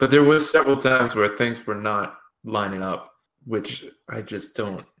 But there was several times where things were not lining up, which I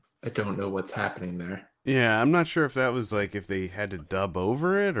don't know what's happening there. Yeah, I'm not sure if that was like if they had to dub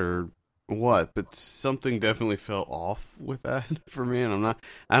over it or what, but something definitely felt off with that for me, and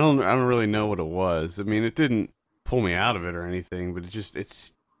I don't really know what it was. I mean, it didn't pull me out of it or anything, but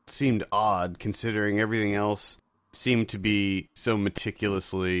it seemed odd considering everything else seemed to be so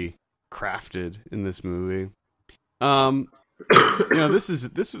meticulously crafted in this movie. This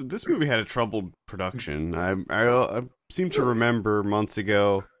movie had a troubled production. I seem to remember months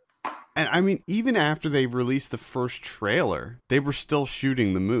ago. And I mean, even after they released the first trailer, they were still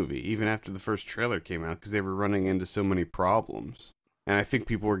shooting the movie, even after the first trailer came out, because they were running into so many problems. And I think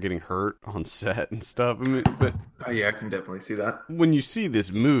people were getting hurt on set and stuff. I mean, but oh, yeah, I can definitely see that. When you see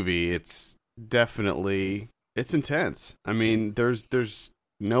this movie, it's intense. I mean, there's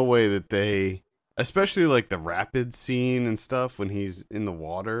no way that they, especially like the rapid scene and stuff when he's in the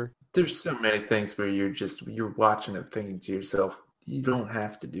water. There's so many things where you're watching it thinking to yourself, you don't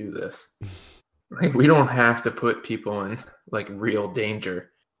have to do this. Like, we don't have to put people in like real danger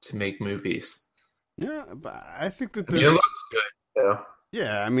to make movies. Yeah, but I think that it looks good. Yeah.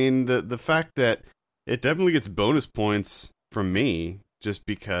 Yeah, I mean the fact that it definitely gets bonus points from me just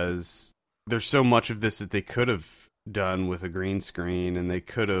because there's so much of this that they could have done with a green screen and they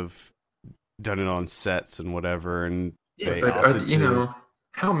could have done it on sets and whatever. And yeah, but you know.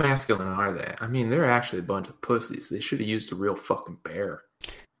 How masculine are they? I mean, they're actually a bunch of pussies. They should have used a real fucking bear.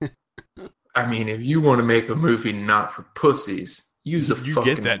 I mean, if you want to make a movie not for pussies, use a real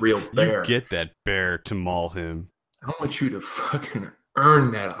bear. You get that bear to maul him. I want you to fucking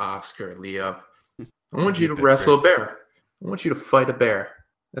earn that Oscar, Leo. I want you to wrestle a bear. I want you to fight a bear.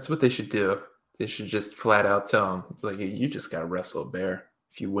 That's what they should do. They should just flat out tell him, it's like, you just got to wrestle a bear.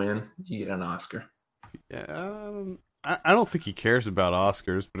 If you win, you get an Oscar. Yeah, I don't think he cares about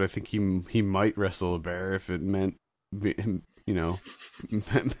Oscars, but I think he might wrestle a bear if it meant, you know,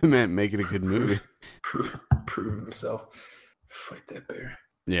 meant making a good movie. Prove himself. Fight that bear.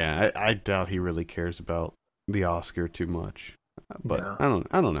 Yeah, I doubt he really cares about the Oscar too much. But no.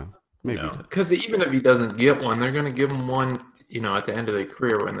 I don't know. Maybe because even if he doesn't get one, they're gonna give him one, you know, at the end of their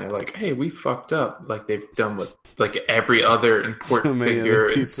career when they're like, "Hey, we fucked up," like they've done with like every other important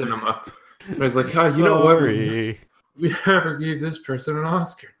figure in cinema. It's like, oh, you know what? We never gave this person an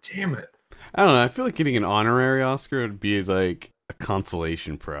Oscar. Damn it. I don't know. I feel like getting an honorary Oscar would be like a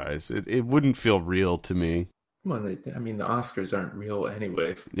consolation prize. It wouldn't feel real to me. Well, I mean, the Oscars aren't real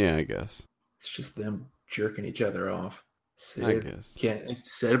anyways. Yeah, I guess. It's just them jerking each other off. I guess. I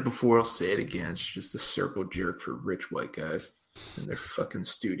said it before, I'll say it again. It's just a circle jerk for rich white guys and their fucking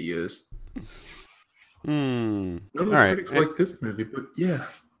studios. None of the critics like this movie, but yeah,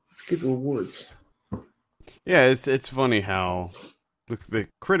 let's give awards. Yeah, it's funny how the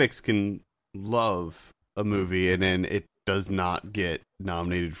critics can love a movie and then it does not get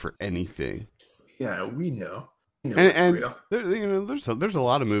nominated for anything. Yeah, we know. And there's a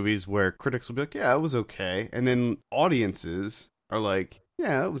lot of movies where critics will be like, yeah, it was okay, and then audiences are like,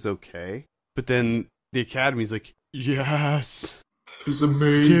 yeah, it was okay, but then the Academy's like, yes, it was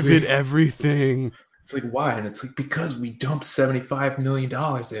amazing, give it everything. It's like, why? And it's like, because we dumped $75 million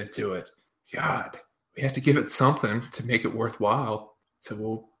into it. God. we have to give it something to make it worthwhile. So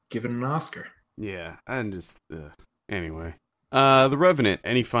we'll give it an Oscar. Yeah, I'm just anyway. The Revenant.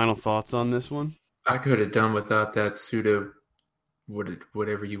 Any final thoughts on this one? I could have done without that pseudo,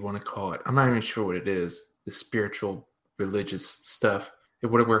 whatever you want to call it. I'm not even sure what it is. The spiritual, religious stuff. It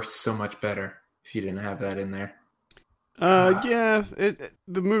would have worked so much better if you didn't have that in there. Yeah.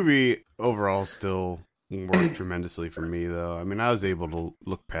 The movie overall still worked tremendously for me, though. I mean, I was able to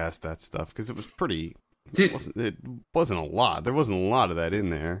look past that stuff because it was pretty. It wasn't a lot. There wasn't a lot of that in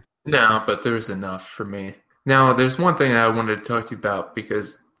there. No, but there was enough for me. Now, there's one thing I wanted to talk to you about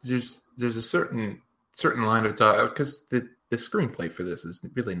because there's a certain line of dialogue because the screenplay for this is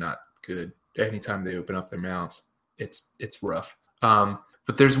really not good. Anytime they open up their mouths, it's rough.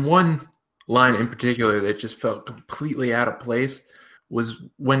 But there's one line in particular that just felt completely out of place was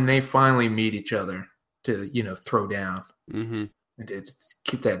when they finally meet each other to throw down and to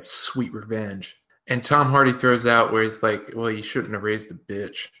get that sweet revenge. And Tom Hardy throws out where he's like, "Well, you shouldn't have raised a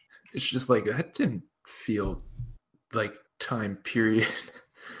bitch." It's just like that didn't feel like time period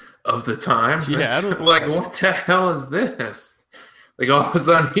of the time. Yeah, I don't like what the hell is this? Like all of a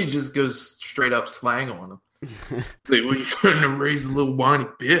sudden he just goes straight up slang on him. Like, well, you shouldn't have raised a little whiny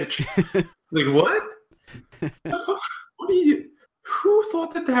bitch. Like what? What are you? Who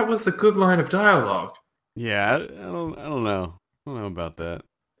thought that was a good line of dialogue? Yeah, I don't know. I don't know about that.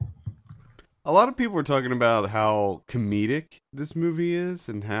 A lot of people were talking about how comedic this movie is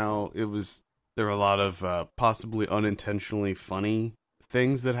and how there were a lot of possibly unintentionally funny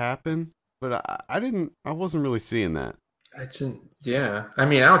things that happen, but I wasn't really seeing that. Yeah. I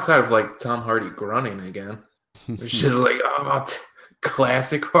mean, outside of like Tom Hardy grunting again, it's just like,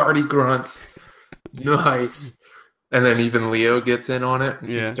 classic Hardy grunts. Nice. And then even Leo gets in on it. And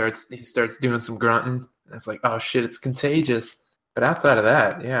he starts doing some grunting. It's like, oh shit, it's contagious. But outside of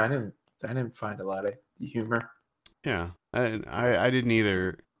that, yeah, I didn't find a lot of humor. Yeah, I didn't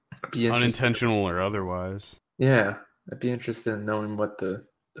either, unintentional or otherwise. Yeah, I'd be interested in knowing what the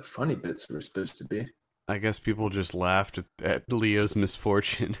funny bits were supposed to be. I guess people just laughed at Leo's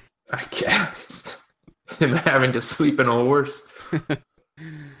misfortune. I guess. Him having to sleep in a horse.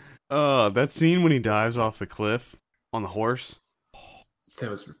 That scene when he dives off the cliff on the horse. That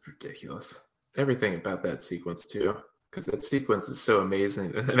was ridiculous. Everything about that sequence, too. Because that sequence is so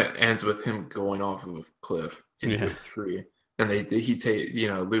amazing. And then it ends with him going off of a cliff into a tree. And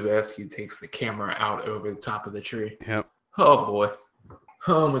Lubezki takes the camera out over the top of the tree. Yep. Oh, boy.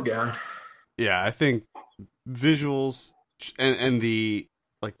 Oh, my God. Yeah, I think visuals and the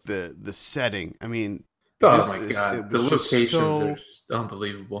setting. I mean, oh my God, the locations are just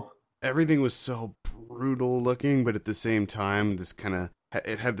unbelievable. Everything was so brutal looking, but at the same time,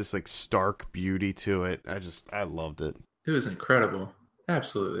 it had this like stark beauty to it. I loved it. It was incredible,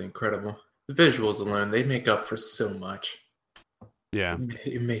 absolutely incredible. The visuals alone, they make up for so much. Yeah,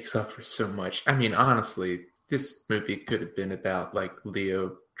 it makes up for so much. I mean, honestly, this movie could have been about like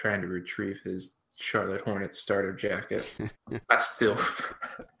Leo trying to retrieve his Charlotte Hornets starter jacket. I'd still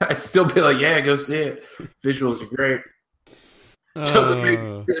be like, yeah, go see it. Visuals are great. Doesn't make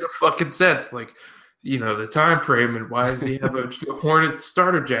a bit of fucking sense. Like, the time frame and why does he have a Hornets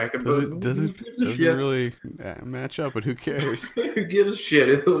starter jacket? Doesn't really match up, but who cares? Who gives a shit?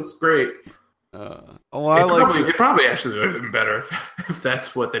 It looks great. It probably actually would have been better if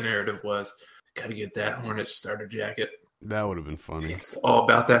that's what the narrative was. Gotta get that Hornets starter jacket. That would have been funny. It's all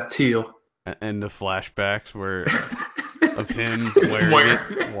about that teal. And the flashbacks of him wearing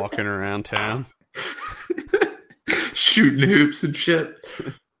it, walking around town. Shooting hoops and shit.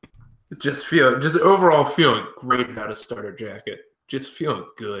 Just overall feeling great about his starter jacket. Just feeling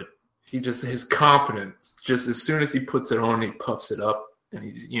good. His confidence, just as soon as he puts it on, he puffs it up. And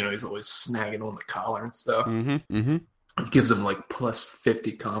he's always snagging on the collar and stuff. It gives him like plus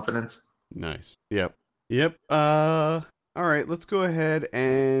 50 confidence. Nice. Yep. All right, let's go ahead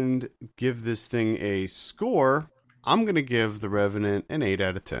and give this thing a score. I'm going to give The Revenant an 8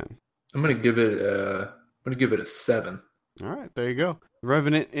 out of 10. I'm going to give it a 7. All right, there you go. The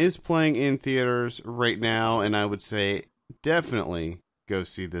Revenant is playing in theaters right now, and I would say definitely go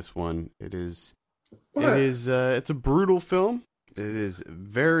see this one. It's a brutal film. It is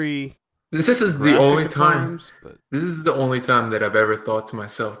very This is the only time. But This is the only time that I've ever thought to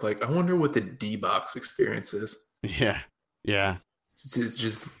myself, like, I wonder what the D-box experience is. Yeah. It's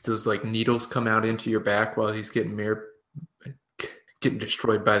just those like needles come out into your back while he's getting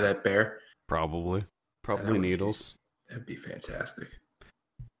destroyed by that bear. Probably needles. That'd be fantastic.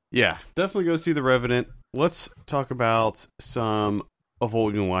 Yeah, definitely go see The Revenant. Let's talk about some of what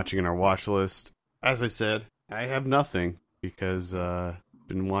we've been watching in our watch list. As I said, I have nothing because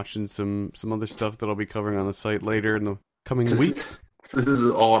been watching some other stuff that I'll be covering on the site later in the coming weeks. So this is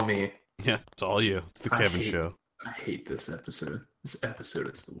all me. Yeah, it's all you. It's the Kevin Show. I hate this episode. This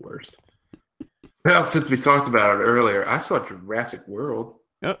episode is the worst. Well, since we talked about it earlier, I saw Jurassic World.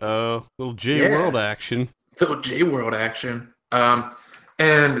 Little J-World action. Little J-World action.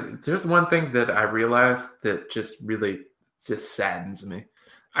 And there's one thing that I realized that just really just saddens me.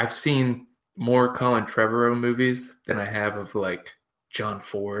 I've seen more Colin Trevorrow movies than I have of like John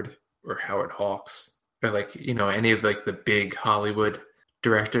Ford or Howard Hawks or like, you know, any of like the big Hollywood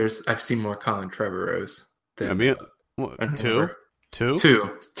directors. I've seen more Colin Trevorrows than two.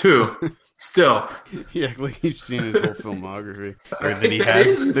 Still, yeah, like you've seen his whole filmography, or I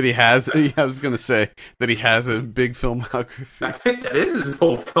was gonna say that he has a big filmography. I think that is his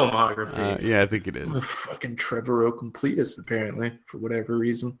whole filmography. Yeah, I think it is. I'm a fucking Trevorrow completist, apparently, for whatever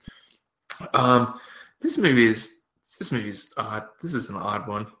reason. This movie is odd. This is an odd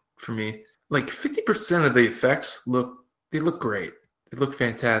one for me. Like 50% of the effects look great. They look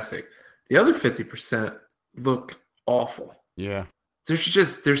fantastic. The other 50% look awful. Yeah.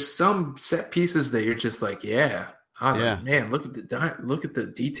 There's some set pieces that you're just like, yeah. Like, man, look at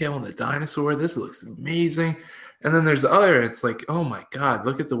the detail on the dinosaur. This looks amazing. And then there's other. It's like, oh my god,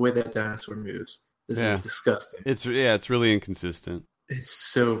 look at the way that dinosaur moves. This is disgusting. It's really inconsistent. It's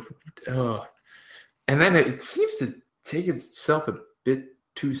so. Oh. And then it seems to take itself a bit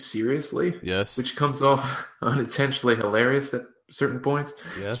too seriously. Yes. Which comes off unintentionally hilarious at certain points.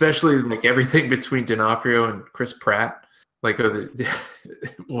 Yes. Especially like everything between D'Onofrio and Chris Pratt. Like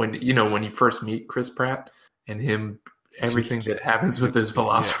when you first meet Chris Pratt and him, everything that happens with those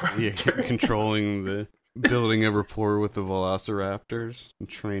velociraptors. Controlling building a rapport with the velociraptors and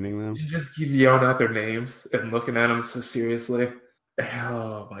training them. He just keeps yelling out their names and looking at them so seriously.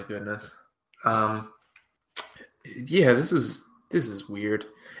 Oh my goodness. Yeah, this is weird.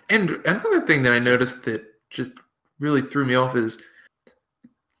 And another thing that I noticed that just really threw me off is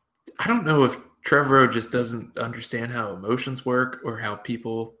I don't know if Trevorrow just doesn't understand how emotions work or how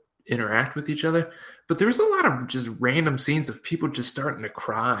people interact with each other. But there's a lot of just random scenes of people just starting to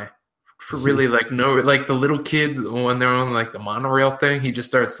cry for really like the little kid when they're on like the monorail thing, he just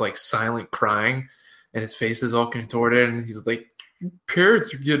starts like silent crying and his face is all contorted and he's like,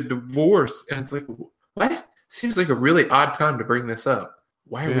 parents are getting divorced. And it's like, what? Seems like a really odd time to bring this up.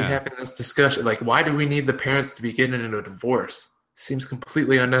 Why are we having this discussion? Like, why do we need the parents to be getting into a divorce? Seems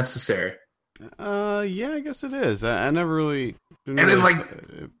completely unnecessary. Yeah, I guess it is. I never really. And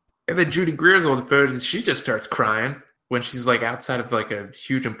then Judy Greer's on the phone, and she just starts crying when she's like outside of like a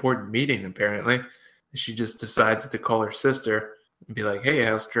huge important meeting. Apparently, she just decides to call her sister and be like, "Hey,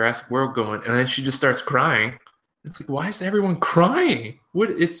 how's Jurassic World going?" And then she just starts crying. It's like, why is everyone crying?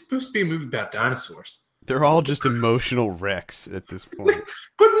 What? It's supposed to be a movie about dinosaurs. They're all just emotional wrecks at this point.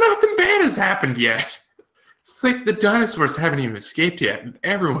 But nothing bad has happened yet. It's like the dinosaurs haven't even escaped yet, and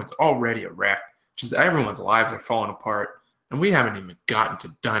everyone's already a wreck. Just everyone's lives are falling apart, and we haven't even gotten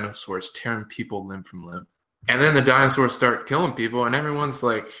to dinosaurs tearing people limb from limb. And then the dinosaurs start killing people, and everyone's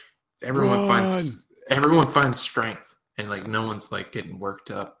like, everyone finds strength, and like no one's like getting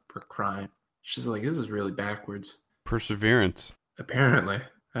worked up or crying. It's just like, this is really backwards. Perseverance. Apparently,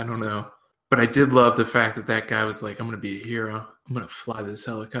 I don't know, but I did love the fact that guy was like, I'm gonna be a hero. I'm gonna fly this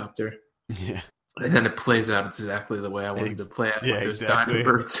helicopter. Yeah. And then it plays out exactly the way I wanted to play out with those dino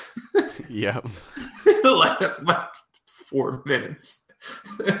birds. Yep. It lasts like 4 minutes.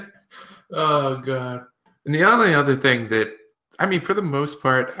 Oh god. And the only other thing that, I mean, for the most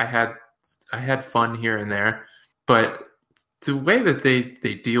part, I had fun here and there, but the way that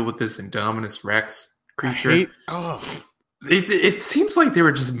they deal with this Indominus Rex creature, it seems like they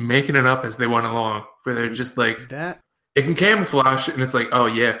were just making it up as they went along, where they're just like that. It can camouflage, and it's like, oh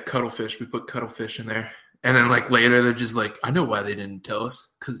yeah, cuttlefish. We put cuttlefish in there, and then like later they're just like, I know why they didn't tell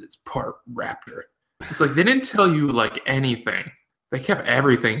us, because it's part raptor. It's like they didn't tell you like anything. They kept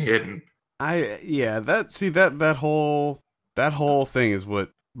everything hidden. That whole thing is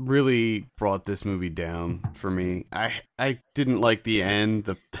what really brought this movie down for me. I didn't like the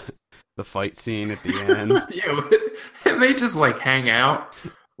end, the fight scene at the end. Yeah, and they just like hang out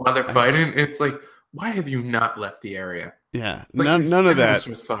while they're fighting. It's like, why have you not left the area? Yeah, like, none of that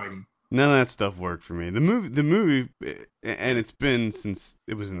was fighting. None of that stuff worked for me. The movie, and it's been since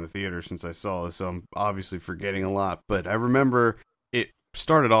it was in the theater since I saw this, so I'm obviously forgetting a lot. But I remember it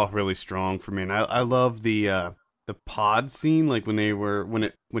started off really strong for me, and I love the pod scene, like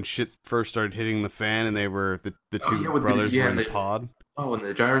when shit first started hitting the fan, and they were the two brothers were in the pod. Oh, and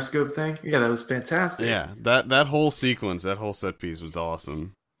the gyroscope thing? Yeah, that was fantastic. Yeah, that whole sequence, that whole set piece was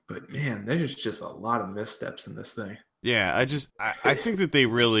awesome. But man, there's just a lot of missteps in this thing. Yeah, I think that they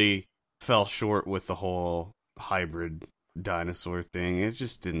really fell short with the whole hybrid dinosaur thing.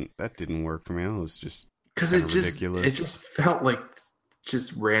 That didn't work for me. It was just Because kind of it ridiculous. just felt like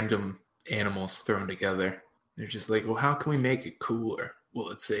just random animals thrown together. They're just like, well, how can we make it cooler? Well,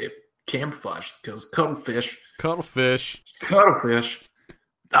 let's say camouflage because cuttlefish. Cuttlefish. Cuttlefish.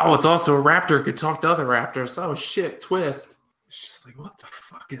 Oh, it's also a raptor could talk to other raptors. Oh shit, twist. It's just like, what the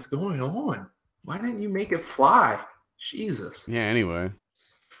fuck is going on? Why didn't you make it fly? Jesus. Yeah, anyway.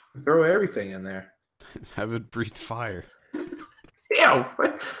 Throw everything in there. Have it breathe fire. Ew.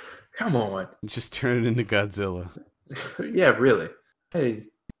 Come on. Just turn it into Godzilla. Yeah, really. Hey,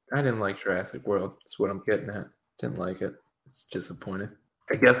 I didn't like Jurassic World. That's what I'm getting at. Didn't like it. It's disappointing.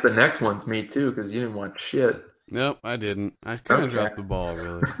 I guess the next one's me too, because you didn't watch shit. Nope, I didn't. I kind of Okay. dropped the ball,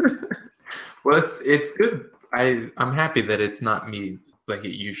 really. Well, it's good. I'm happy that it's not me like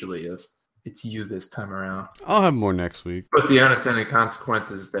it usually is. It's you this time around. I'll have more next week. But the unintended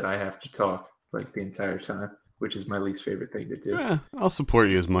consequences that I have to talk like the entire time, which is my least favorite thing to do. Yeah, I'll support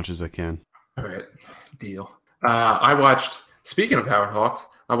you as much as I can. All right, deal. Speaking of Howard Hawks,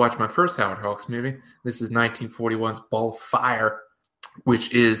 I watched my first Howard Hawks movie. This is 1941's Ball of Fire,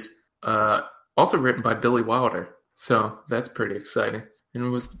 which is also written by Billy Wilder. So that's pretty exciting. And it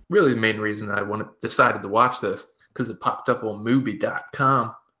was really the main reason that I decided to watch this, because it popped up on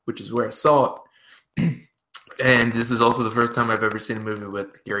Mubi.com, which is where I saw it. And this is also the first time I've ever seen a movie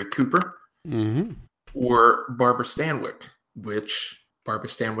with Gary Cooper or Barbara Stanwyck, which Barbara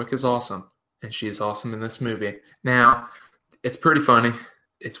Stanwyck is awesome. And she is awesome in this movie. Now, it's pretty funny.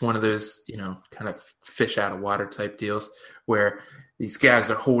 It's one of those, kind of fish out of water type deals where these guys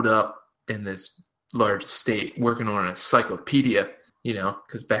are holed up in this large estate working on an encyclopedia,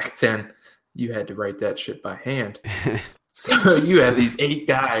 because back then you had to write that shit by hand. So you had these 8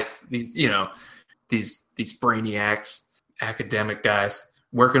 guys, these brainiacs, academic guys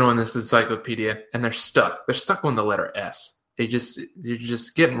working on this encyclopedia, and they're stuck. They're stuck on the letter S. They're just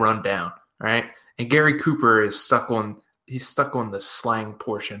getting run down, right? And Gary Cooper is stuck on the slang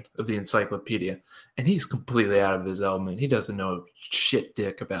portion of the encyclopedia, and he's completely out of his element. He doesn't know shit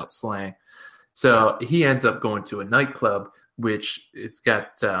dick about slang. So he ends up going to a nightclub, which it's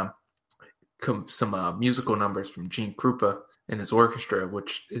got some musical numbers from Gene Krupa and his orchestra,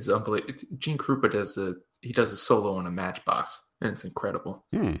 which is unbelievable. Gene Krupa does a solo on a matchbox, and it's incredible.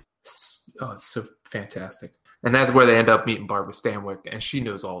 It's so fantastic. And that's where they end up meeting Barbara Stanwyck, and she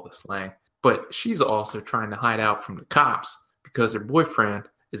knows all the slang. But she's also trying to hide out from the cops because her boyfriend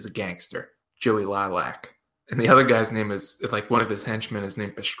is a gangster, Joey Lilac. And the other guy's name is, like, one of his henchmen is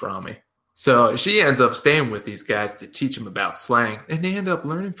named Pastrami. So she ends up staying with these guys to teach them about slang, and they end up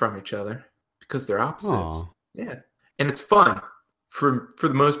learning from each other because they're opposites. Aww. Yeah. And it's fun for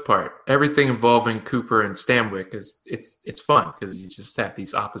the most part. Everything involving Cooper and Stanwyck it's fun because you just have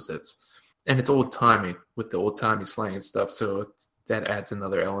these opposites. And it's old-timey with the old-timey slang and stuff, so that adds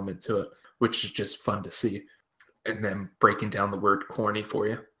another element to it, which is just fun to see. And then breaking down the word corny for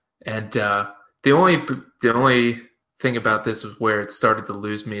you. And the only thing about this was where it started to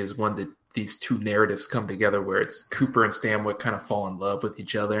lose me is when these two narratives come together, where it's Cooper and Stanwyck kind of fall in love with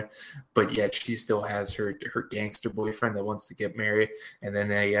each other, but yet she still has her gangster boyfriend that wants to get married, and then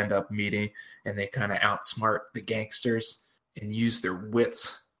they end up meeting, and they kind of outsmart the gangsters and use their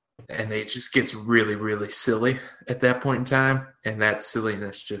wits, and it just gets really, really silly at that point in time, and that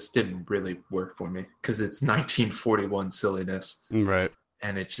silliness just didn't really work for me because it's 1941 silliness, Right.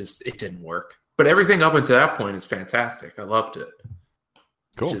 and it didn't work. But everything up until that point is fantastic. I loved it.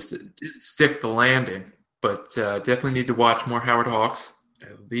 Cool. Just it didn't stick the landing, but definitely need to watch more Howard Hawks,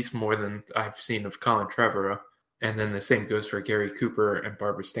 at least more than I've seen of Colin Trevorrow. And then the same goes for Gary Cooper and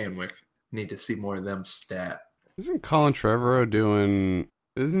Barbara Stanwyck. Need to see more of them stat. Isn't Colin Trevorrow doing?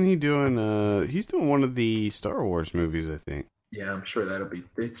 Isn't he doing? He's doing one of the Star Wars movies, I think. Yeah, I'm sure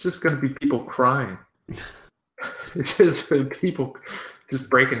it's just going to be people crying. It's just people just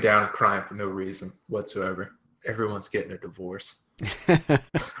breaking down and crying for no reason whatsoever. Everyone's getting a divorce.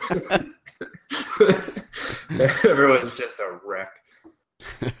 Everyone's just a wreck.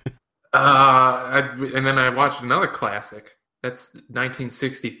 And then I watched another classic. That's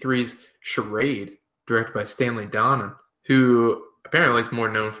 1963's Charade, directed by Stanley Donen, who apparently is more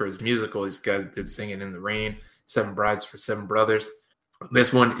known for his musical. These guys did Singing in the Rain, Seven Brides for Seven Brothers.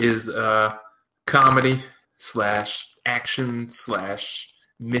 This one is comedy / action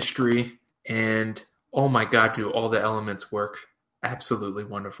 / mystery, and oh my god, do all the elements work absolutely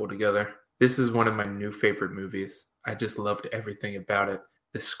wonderful together. This is one of my new favorite movies. I just loved everything about it.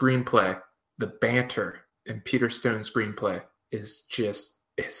 The screenplay, the banter, and Peter Stone's screenplay is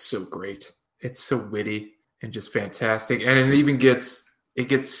it's so great. It's so witty. and just fantastic. And it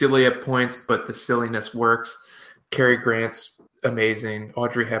gets silly at points, but the silliness works. Cary Grant's amazing.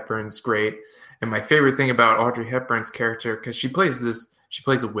 Audrey Hepburn's great. And my favorite thing about Audrey Hepburn's character, because she plays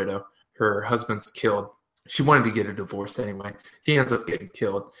a widow. Her husband's killed. She wanted to get a divorce anyway. He ends up getting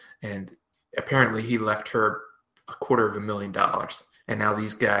killed, and apparently he left her $250,000. And now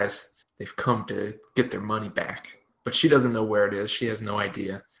these guys, they've come to get their money back. But she doesn't know where it is. She has no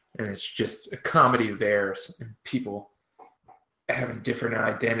idea. And it's just a comedy of errors and people having different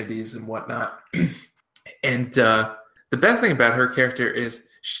identities and whatnot. And the best thing about her character is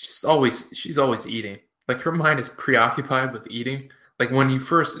she's always eating. Like, her mind is preoccupied with eating. Like, when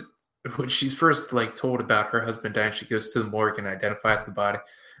she's first like told about her husband dying, she goes to the morgue and identifies the body.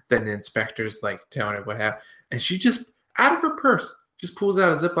 Then the inspector's like telling her what happened, and she just out of her purse just pulls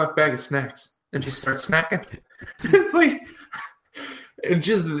out a Ziploc bag of snacks and just starts snacking. It's like, and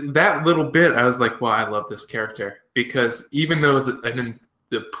just that little bit, I was like, "Well, I love this character," because even though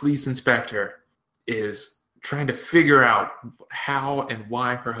the police inspector is trying to figure out how and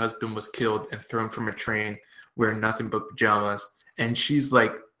why her husband was killed and thrown from a train wearing nothing but pajamas, and she's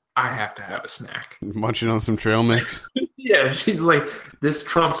like, I have to have a snack. Munching on some trail mix. Yeah, she's like, this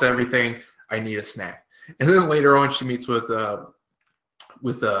trumps everything. I need a snack. And then later on, she meets with a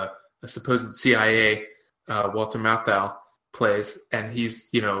supposed CIA, Walter Matthau plays, and he's,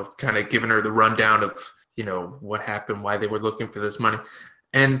 kind of giving her the rundown of, what happened, why they were looking for this money.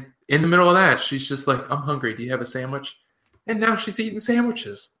 And in the middle of that, she's just like, I'm hungry. Do you have a sandwich? And now she's eating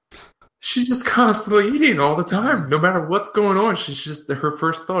sandwiches. She's just constantly eating all the time. No matter what's going on, her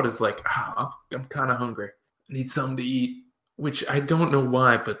first thought is like, I'm kind of hungry. I need something to eat, which I don't know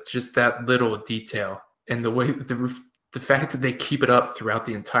why, but just that little detail and the way, the fact that they keep it up throughout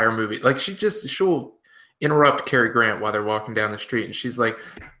the entire movie. Like, she'll interrupt Cary Grant while they're walking down the street, and she's like,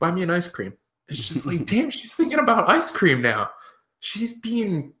 buy me an ice cream. It's just like, damn, she's thinking about ice cream now. She's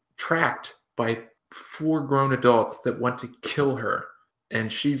being tracked by 4 grown adults that want to kill her.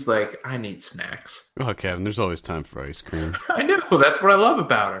 And she's like, I need snacks. Oh, Kevin, there's always time for ice cream. I know. That's what I love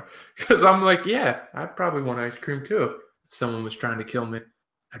about her. Because I'm like, yeah, I'd probably want ice cream too. If someone was trying to kill me,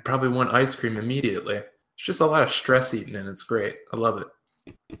 I'd probably want ice cream immediately. It's just a lot of stress eating, and it's great. I love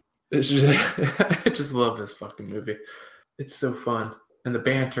it. It's just, I just love this fucking movie. It's so fun. And the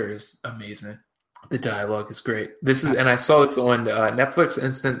banter is amazing. The dialogue is great. And I saw this on Netflix.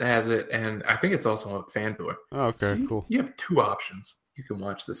 Instant has it, and I think it's also on Fandor. Oh, okay, so cool. You have 2 options. You can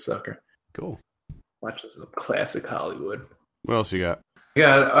watch this sucker. Cool. Watch this classic Hollywood. What else you got? I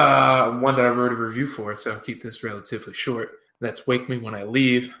got one that I wrote a review for, so I'll keep this relatively short. That's Wake Me When I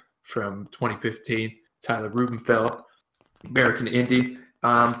Leave from 2015. Tyler Rubenfeld, American Indie.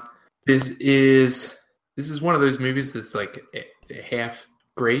 This is one of those movies that's like half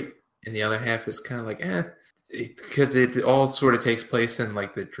great, and the other half is kind of like because it all sort of takes place in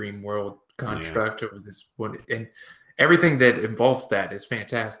like the dream world construct of this one, and everything that involves that is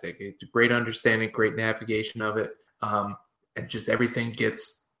fantastic. It's a great understanding, great navigation of it, and just everything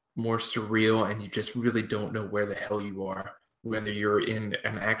gets more surreal, and you just really don't know where the hell you are, whether you're in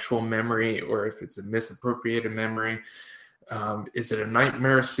an actual memory or if it's a misappropriated memory. Is it a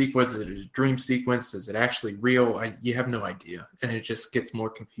nightmare sequence? Is it a dream sequence? Is it actually real? You have no idea, and it just gets more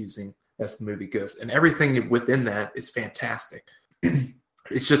confusing as the movie goes. And everything within that is fantastic.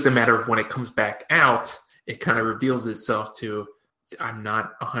 It's just a matter of when it comes back out, it kind of reveals itself to, I'm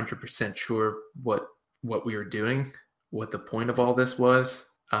not 100% sure what we were doing, what the point of all this was.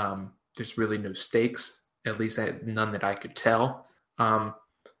 There's really no stakes, at least none that I could tell.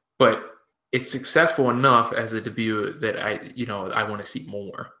 But it's successful enough as a debut that I want to see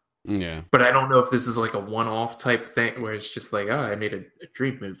more. Yeah. But I don't know if this is like a one-off type thing where it's just like, oh, I made a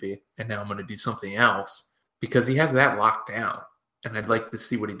dream movie and now I'm going to do something else, because he has that locked down. And I'd like to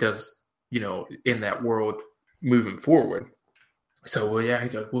see what he does, in that world moving forward. So,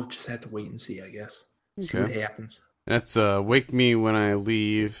 we'll just have to wait and see, I guess. See what happens. That's Wake Me When I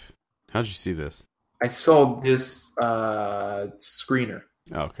Leave. How'd you see this? I saw this screener.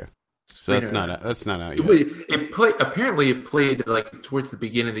 Oh, okay. So that's not out yet. Apparently it played like towards the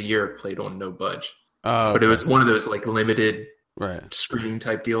beginning of the year. It played on No Budge, but it was one of those like limited right screening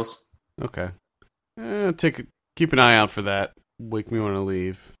type deals. Okay, keep an eye out for that. Wake Me When I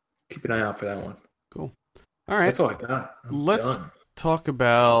Leave. Keep an eye out for that one. Cool. All right, that's all I got. Let's talk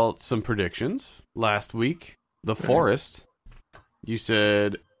about some predictions. Last week, The Forest. You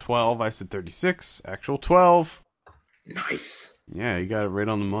said 12. I said 36. Actual 12. Nice. Yeah, you got it right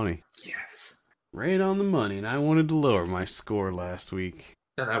on the money. Yes. Right on the money, and I wanted to lower my score last week.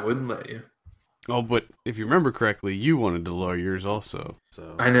 And I wouldn't let you. Oh, but if you remember correctly, you wanted to lower yours also.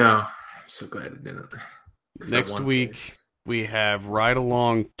 So I know. I'm so glad I didn't. because I Next want week things. we have Ride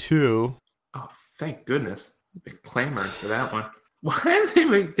Along 2. Oh, thank goodness! Been clamoring for that one. Why do they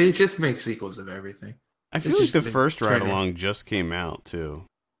make? They just make sequels of everything. I It's feel like just the been first Ride turning. Along just came out too.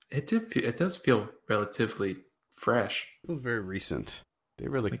 It does feel relatively fresh. It was very recent. They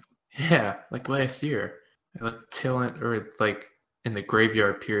really Like yeah, like last year. Like the tail end, or like in the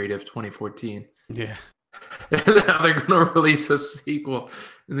graveyard period of 2014. yeah. And now they're going to release a sequel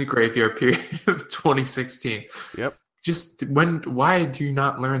in the graveyard period of 2016. Yep. Just when? Why do you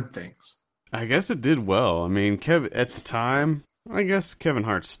not learn things? I guess it did well. I mean, at the time, I guess Kevin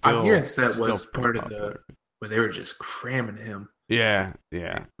Hart's I still guess that still was pretty part of popular. where they were just cramming him. Yeah,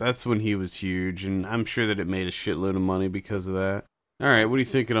 yeah. That's when he was huge, and I'm sure that it made a shitload of money because of that. All right, what are you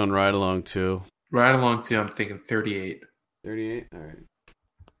thinking on Ride Along 2? Right along to I'm thinking 38. 38? All right.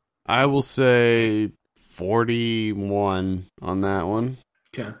 I will say 41 on that one.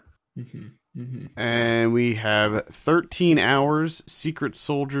 Okay. And we have 13 Hours, Secret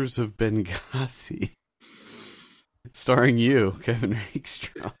Soldiers of Benghazi. Starring you, Kevin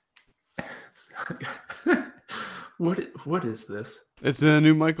Rakestraw. What is this? It's a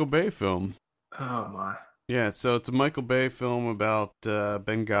new Michael Bay film. Oh my. Yeah, so it's a Michael Bay film about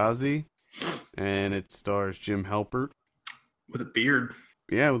Benghazi, and it stars Jim Halpert. With a beard.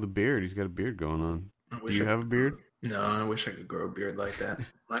 Yeah, with a beard. He's got a beard going on. Do you have a beard? No, I wish I could grow a beard like that.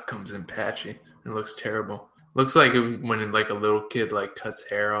 That comes in patchy. It looks terrible. Looks like when like a little kid like cuts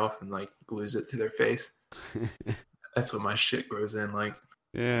hair off and like glues it to their face. That's what my shit grows in like.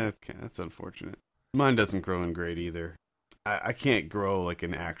 Yeah, okay, that's unfortunate. Mine doesn't grow in great either. I can't grow like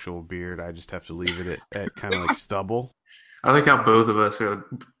an actual beard. I just have to leave it at kind of like stubble. I like how both of us are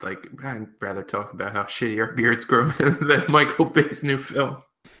like. I'd rather talk about how shitty our beards grow than Michael Bay's new film.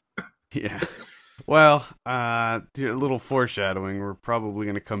 Yeah. Well, a little foreshadowing. We're probably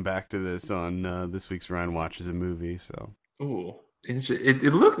going to come back to this on this week's Ryan Watches a Movie. So. Ooh, it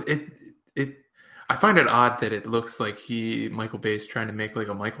looked it. I find it odd that it looks like Michael Bay's trying to make like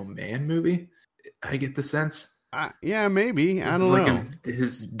a Michael Mann movie. I get the sense. Yeah, maybe. I It's don't like know.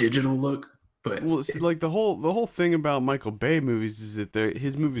 his digital look, but Well, it's like the whole thing about Michael Bay movies is that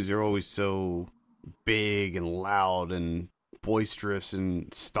his movies are always so big and loud and boisterous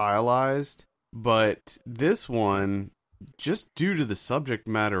and stylized. But this one, just due to the subject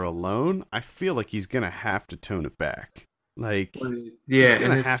matter alone, I feel like he's gonna have to tone it back. Like, yeah, he's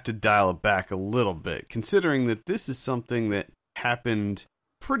gonna have to dial it back a little bit, considering that this is something that happened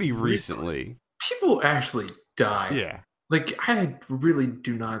pretty recently. People actually die. Yeah. Like, I really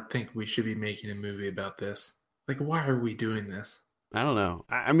do not think we should be making a movie about this. Like, why are we doing this? I don't know.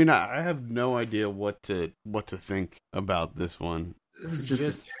 I mean, I have no idea what to think about this one. This is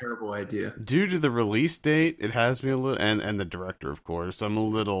just a terrible idea. Due to the release date, it has me a little, and the director, of course. I'm a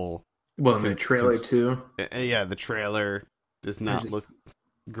little. Well, in the trailer too. Yeah, the trailer does not look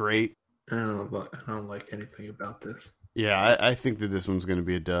great. I don't like anything about this. Yeah, I think that this one's going to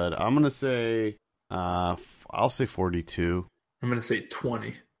be a dud. I'm going to say, I'll say 42. I'm going to say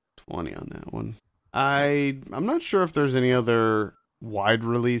 20. 20 on that one. I'm not sure if there's any other wide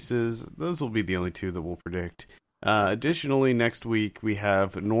releases. Those will be the only two that we'll predict. Additionally, next week we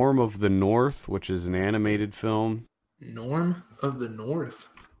have Norm of the North, which is an animated film. Norm of the North?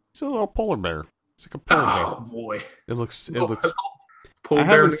 It's a little polar bear. It's like a polar bear. Oh, boy. It looks... Polar I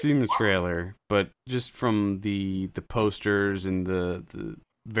haven't seen the trailer, but just from the posters and the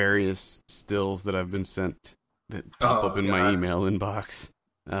various stills that I've been sent that pop up in my email inbox.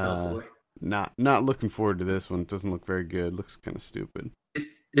 Not looking forward to this one. It doesn't look very good. It looks kind of stupid.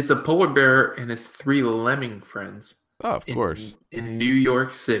 It's a polar bear and his 3 lemming friends. Oh, of course. In New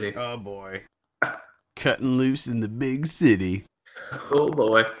York City. Oh, boy. Cutting loose in the big city. Oh,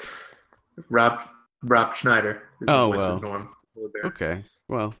 boy. Rob Schneider is the voice of Norm. Okay.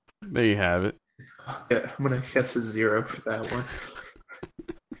 Well, there you have it. Yeah, I'm going to guess a 0 for that one.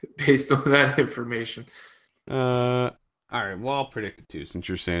 Based on that information. All right. Well, I'll predict it too. Since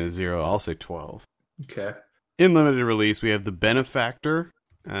you're saying a 0, I'll say 12. Okay. In limited release, we have The Benefactor.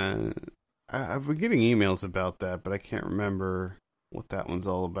 I've been getting emails about that, but I can't remember what that one's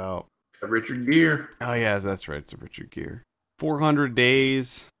all about. Richard Gere. Oh, yeah, that's right. It's a Richard Gere. 400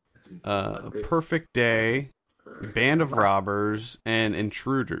 Days, A Perfect Day, Band of Robbers, and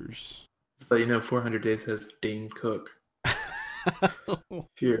Intruders. So you know 400 Days has Dane Cook.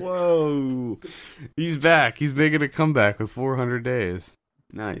 Whoa. He's back. He's making a comeback with 400 Days.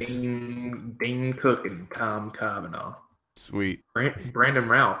 Nice. Dane Cook and Tom Cavanaugh. Sweet. Brandon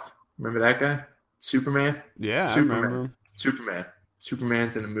Routh. Remember that guy? Superman? Yeah, Superman. I remember.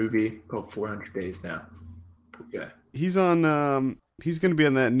 Superman's in a movie called 400 Days now. Okay. He's on He's going to be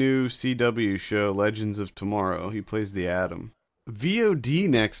on that new CW show, Legends of Tomorrow. He plays the Atom. VOD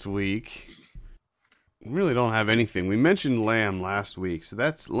next week. We really don't have anything. We mentioned Lamb last week. So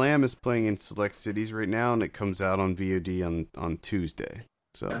Lamb is playing in select cities right now, and it comes out on VOD on Tuesday.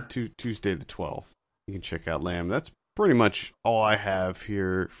 So Tuesday the 12th. You can check out Lamb. That's pretty much all I have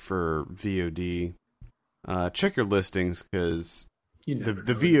here for VOD. Check your listings, because the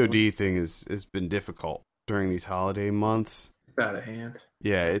VOD thing has been difficult during these holiday months. Out of hand.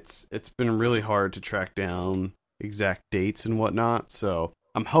 Yeah, it's been really hard to track down exact dates and whatnot. So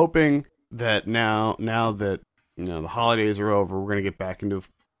I'm hoping that now that the holidays are over, we're gonna get back into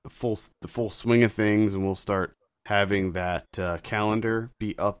the full swing of things, and we'll start having that calendar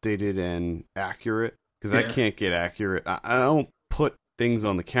be updated and accurate. Because I can't get accurate. I don't put things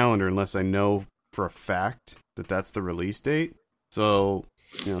on the calendar unless I know for a fact that that's the release date. So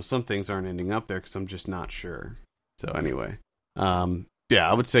some things aren't ending up there because I'm just not sure. So anyway.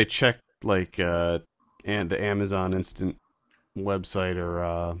 I would say check and the Amazon Instant website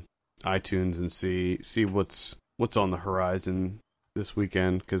or iTunes and see what's on the horizon this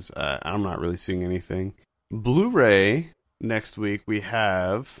weekend, because I'm not really seeing anything. Blu-ray next week we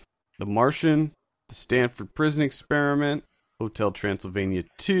have The Martian, The Stanford Prison Experiment, Hotel Transylvania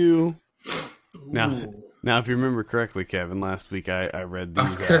 2. Now if you remember correctly, Kevin, last week I read these. I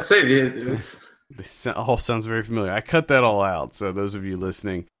was gonna say this all sounds very familiar. I cut that all out, so those of you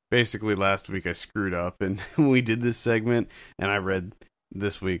listening, basically last week I screwed up and we did this segment, and I read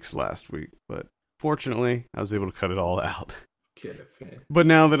this week's last week. But fortunately, I was able to cut it all out. But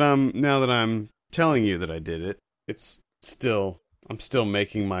now that I'm telling you that I did it, I'm still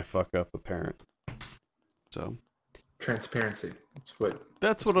making my fuck up apparent. So transparency.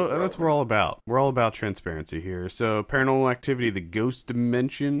 That's what we're all about. We're all about transparency here. So Paranormal Activity: The Ghost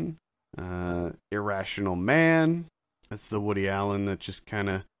Dimension. Irrational Man. That's the Woody Allen that just kind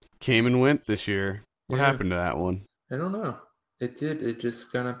of came and went this year. What happened to that one? I don't know. It did. It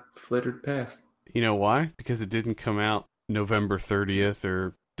just kind of flittered past. You know why? Because it didn't come out November 30th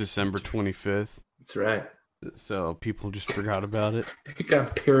or December 25th. That's right. So people just forgot about it. It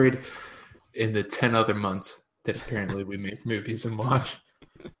got buried in the 10 other months that apparently we make movies and watch.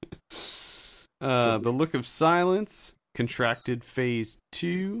 The Look of Silence. Contracted Phase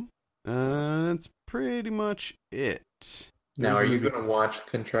 2. That's pretty much it. Now, are you going to watch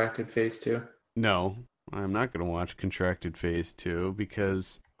Contracted Phase 2? No, I'm not going to watch Contracted Phase 2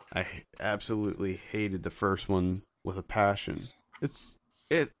 because I absolutely hated the first one with a passion.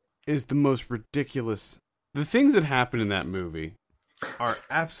 It is the most ridiculous. The things that happen in that movie are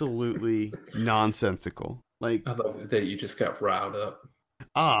absolutely nonsensical. Like, I love that you just got riled up.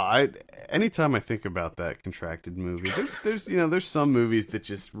 Anytime I think about that Contracted movie, there's some movies that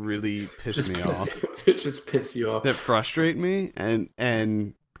just really piss me off. Just piss you off. That frustrate me,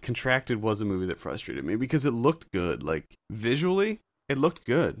 and Contracted was a movie that frustrated me because it looked good. Like, visually, it looked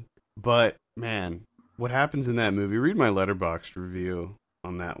good. But, man, what happens in that movie? Read my Letterboxd review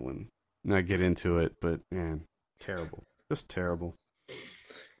on that one. Not get into it, but, man, terrible. Just terrible.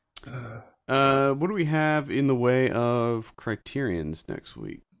 What do we have in the way of Criterions next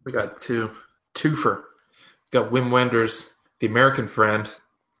week? We got twofer. We got Wim Wenders' The American Friend,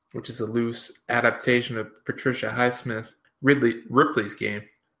 which is a loose adaptation of Patricia Highsmith Ripley's Game.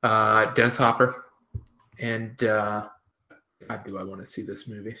 Dennis Hopper, and God, do I want to see this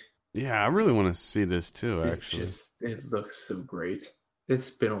movie? Yeah, I really want to see this too. Actually, it looks so great. It's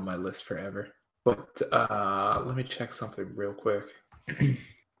been on my list forever. But let me check something real quick.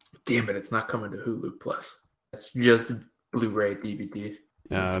 Damn it, it's not coming to Hulu Plus. It's just Blu-ray DVD.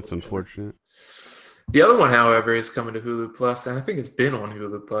 That's unfortunate. The other one, however, is coming to Hulu Plus, and I think it's been on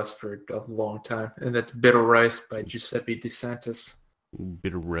Hulu Plus for a long time, and that's Bitter Rice by Giuseppe De Santis.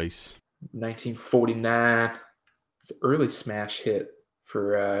 Bitter Rice. 1949. It's an early smash hit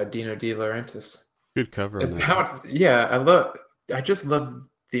for Dino De Laurentiis. Good cover on that. I just love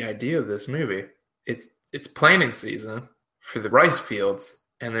the idea of this movie. It's planting season for the rice fields,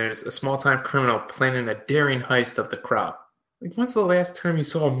 and there's a small-time criminal planning a daring heist of the crop. Like, when's the last time you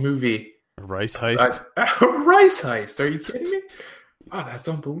saw a movie? A rice heist? A rice heist? Are you kidding me? Oh, that's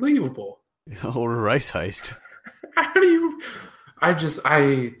unbelievable. Oh, a rice heist. How do you...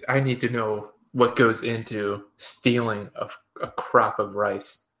 I need to know what goes into stealing a crop of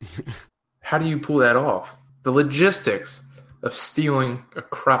rice. How do you pull that off? The logistics of stealing a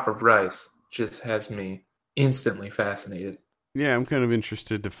crop of rice just has me instantly fascinated. Yeah, I'm kind of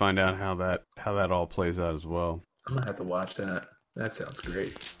interested to find out how that all plays out as well. I'm gonna have to watch that. That sounds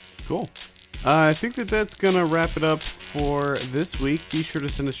great. Cool. I think that's going to wrap it up for this week. Be sure to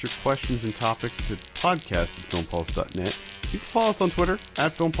send us your questions and topics to podcast@filmpulse.net. You can follow us on Twitter,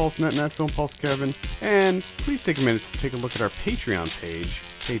 @FilmPulseNet and @FilmPulseKevin. And please take a minute to take a look at our Patreon page,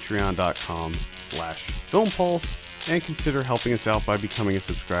 patreon.com/FilmPulse, and consider helping us out by becoming a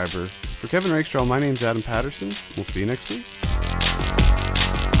subscriber. For Kevin Rakestraw, my name's Adam Patterson. We'll see you next week.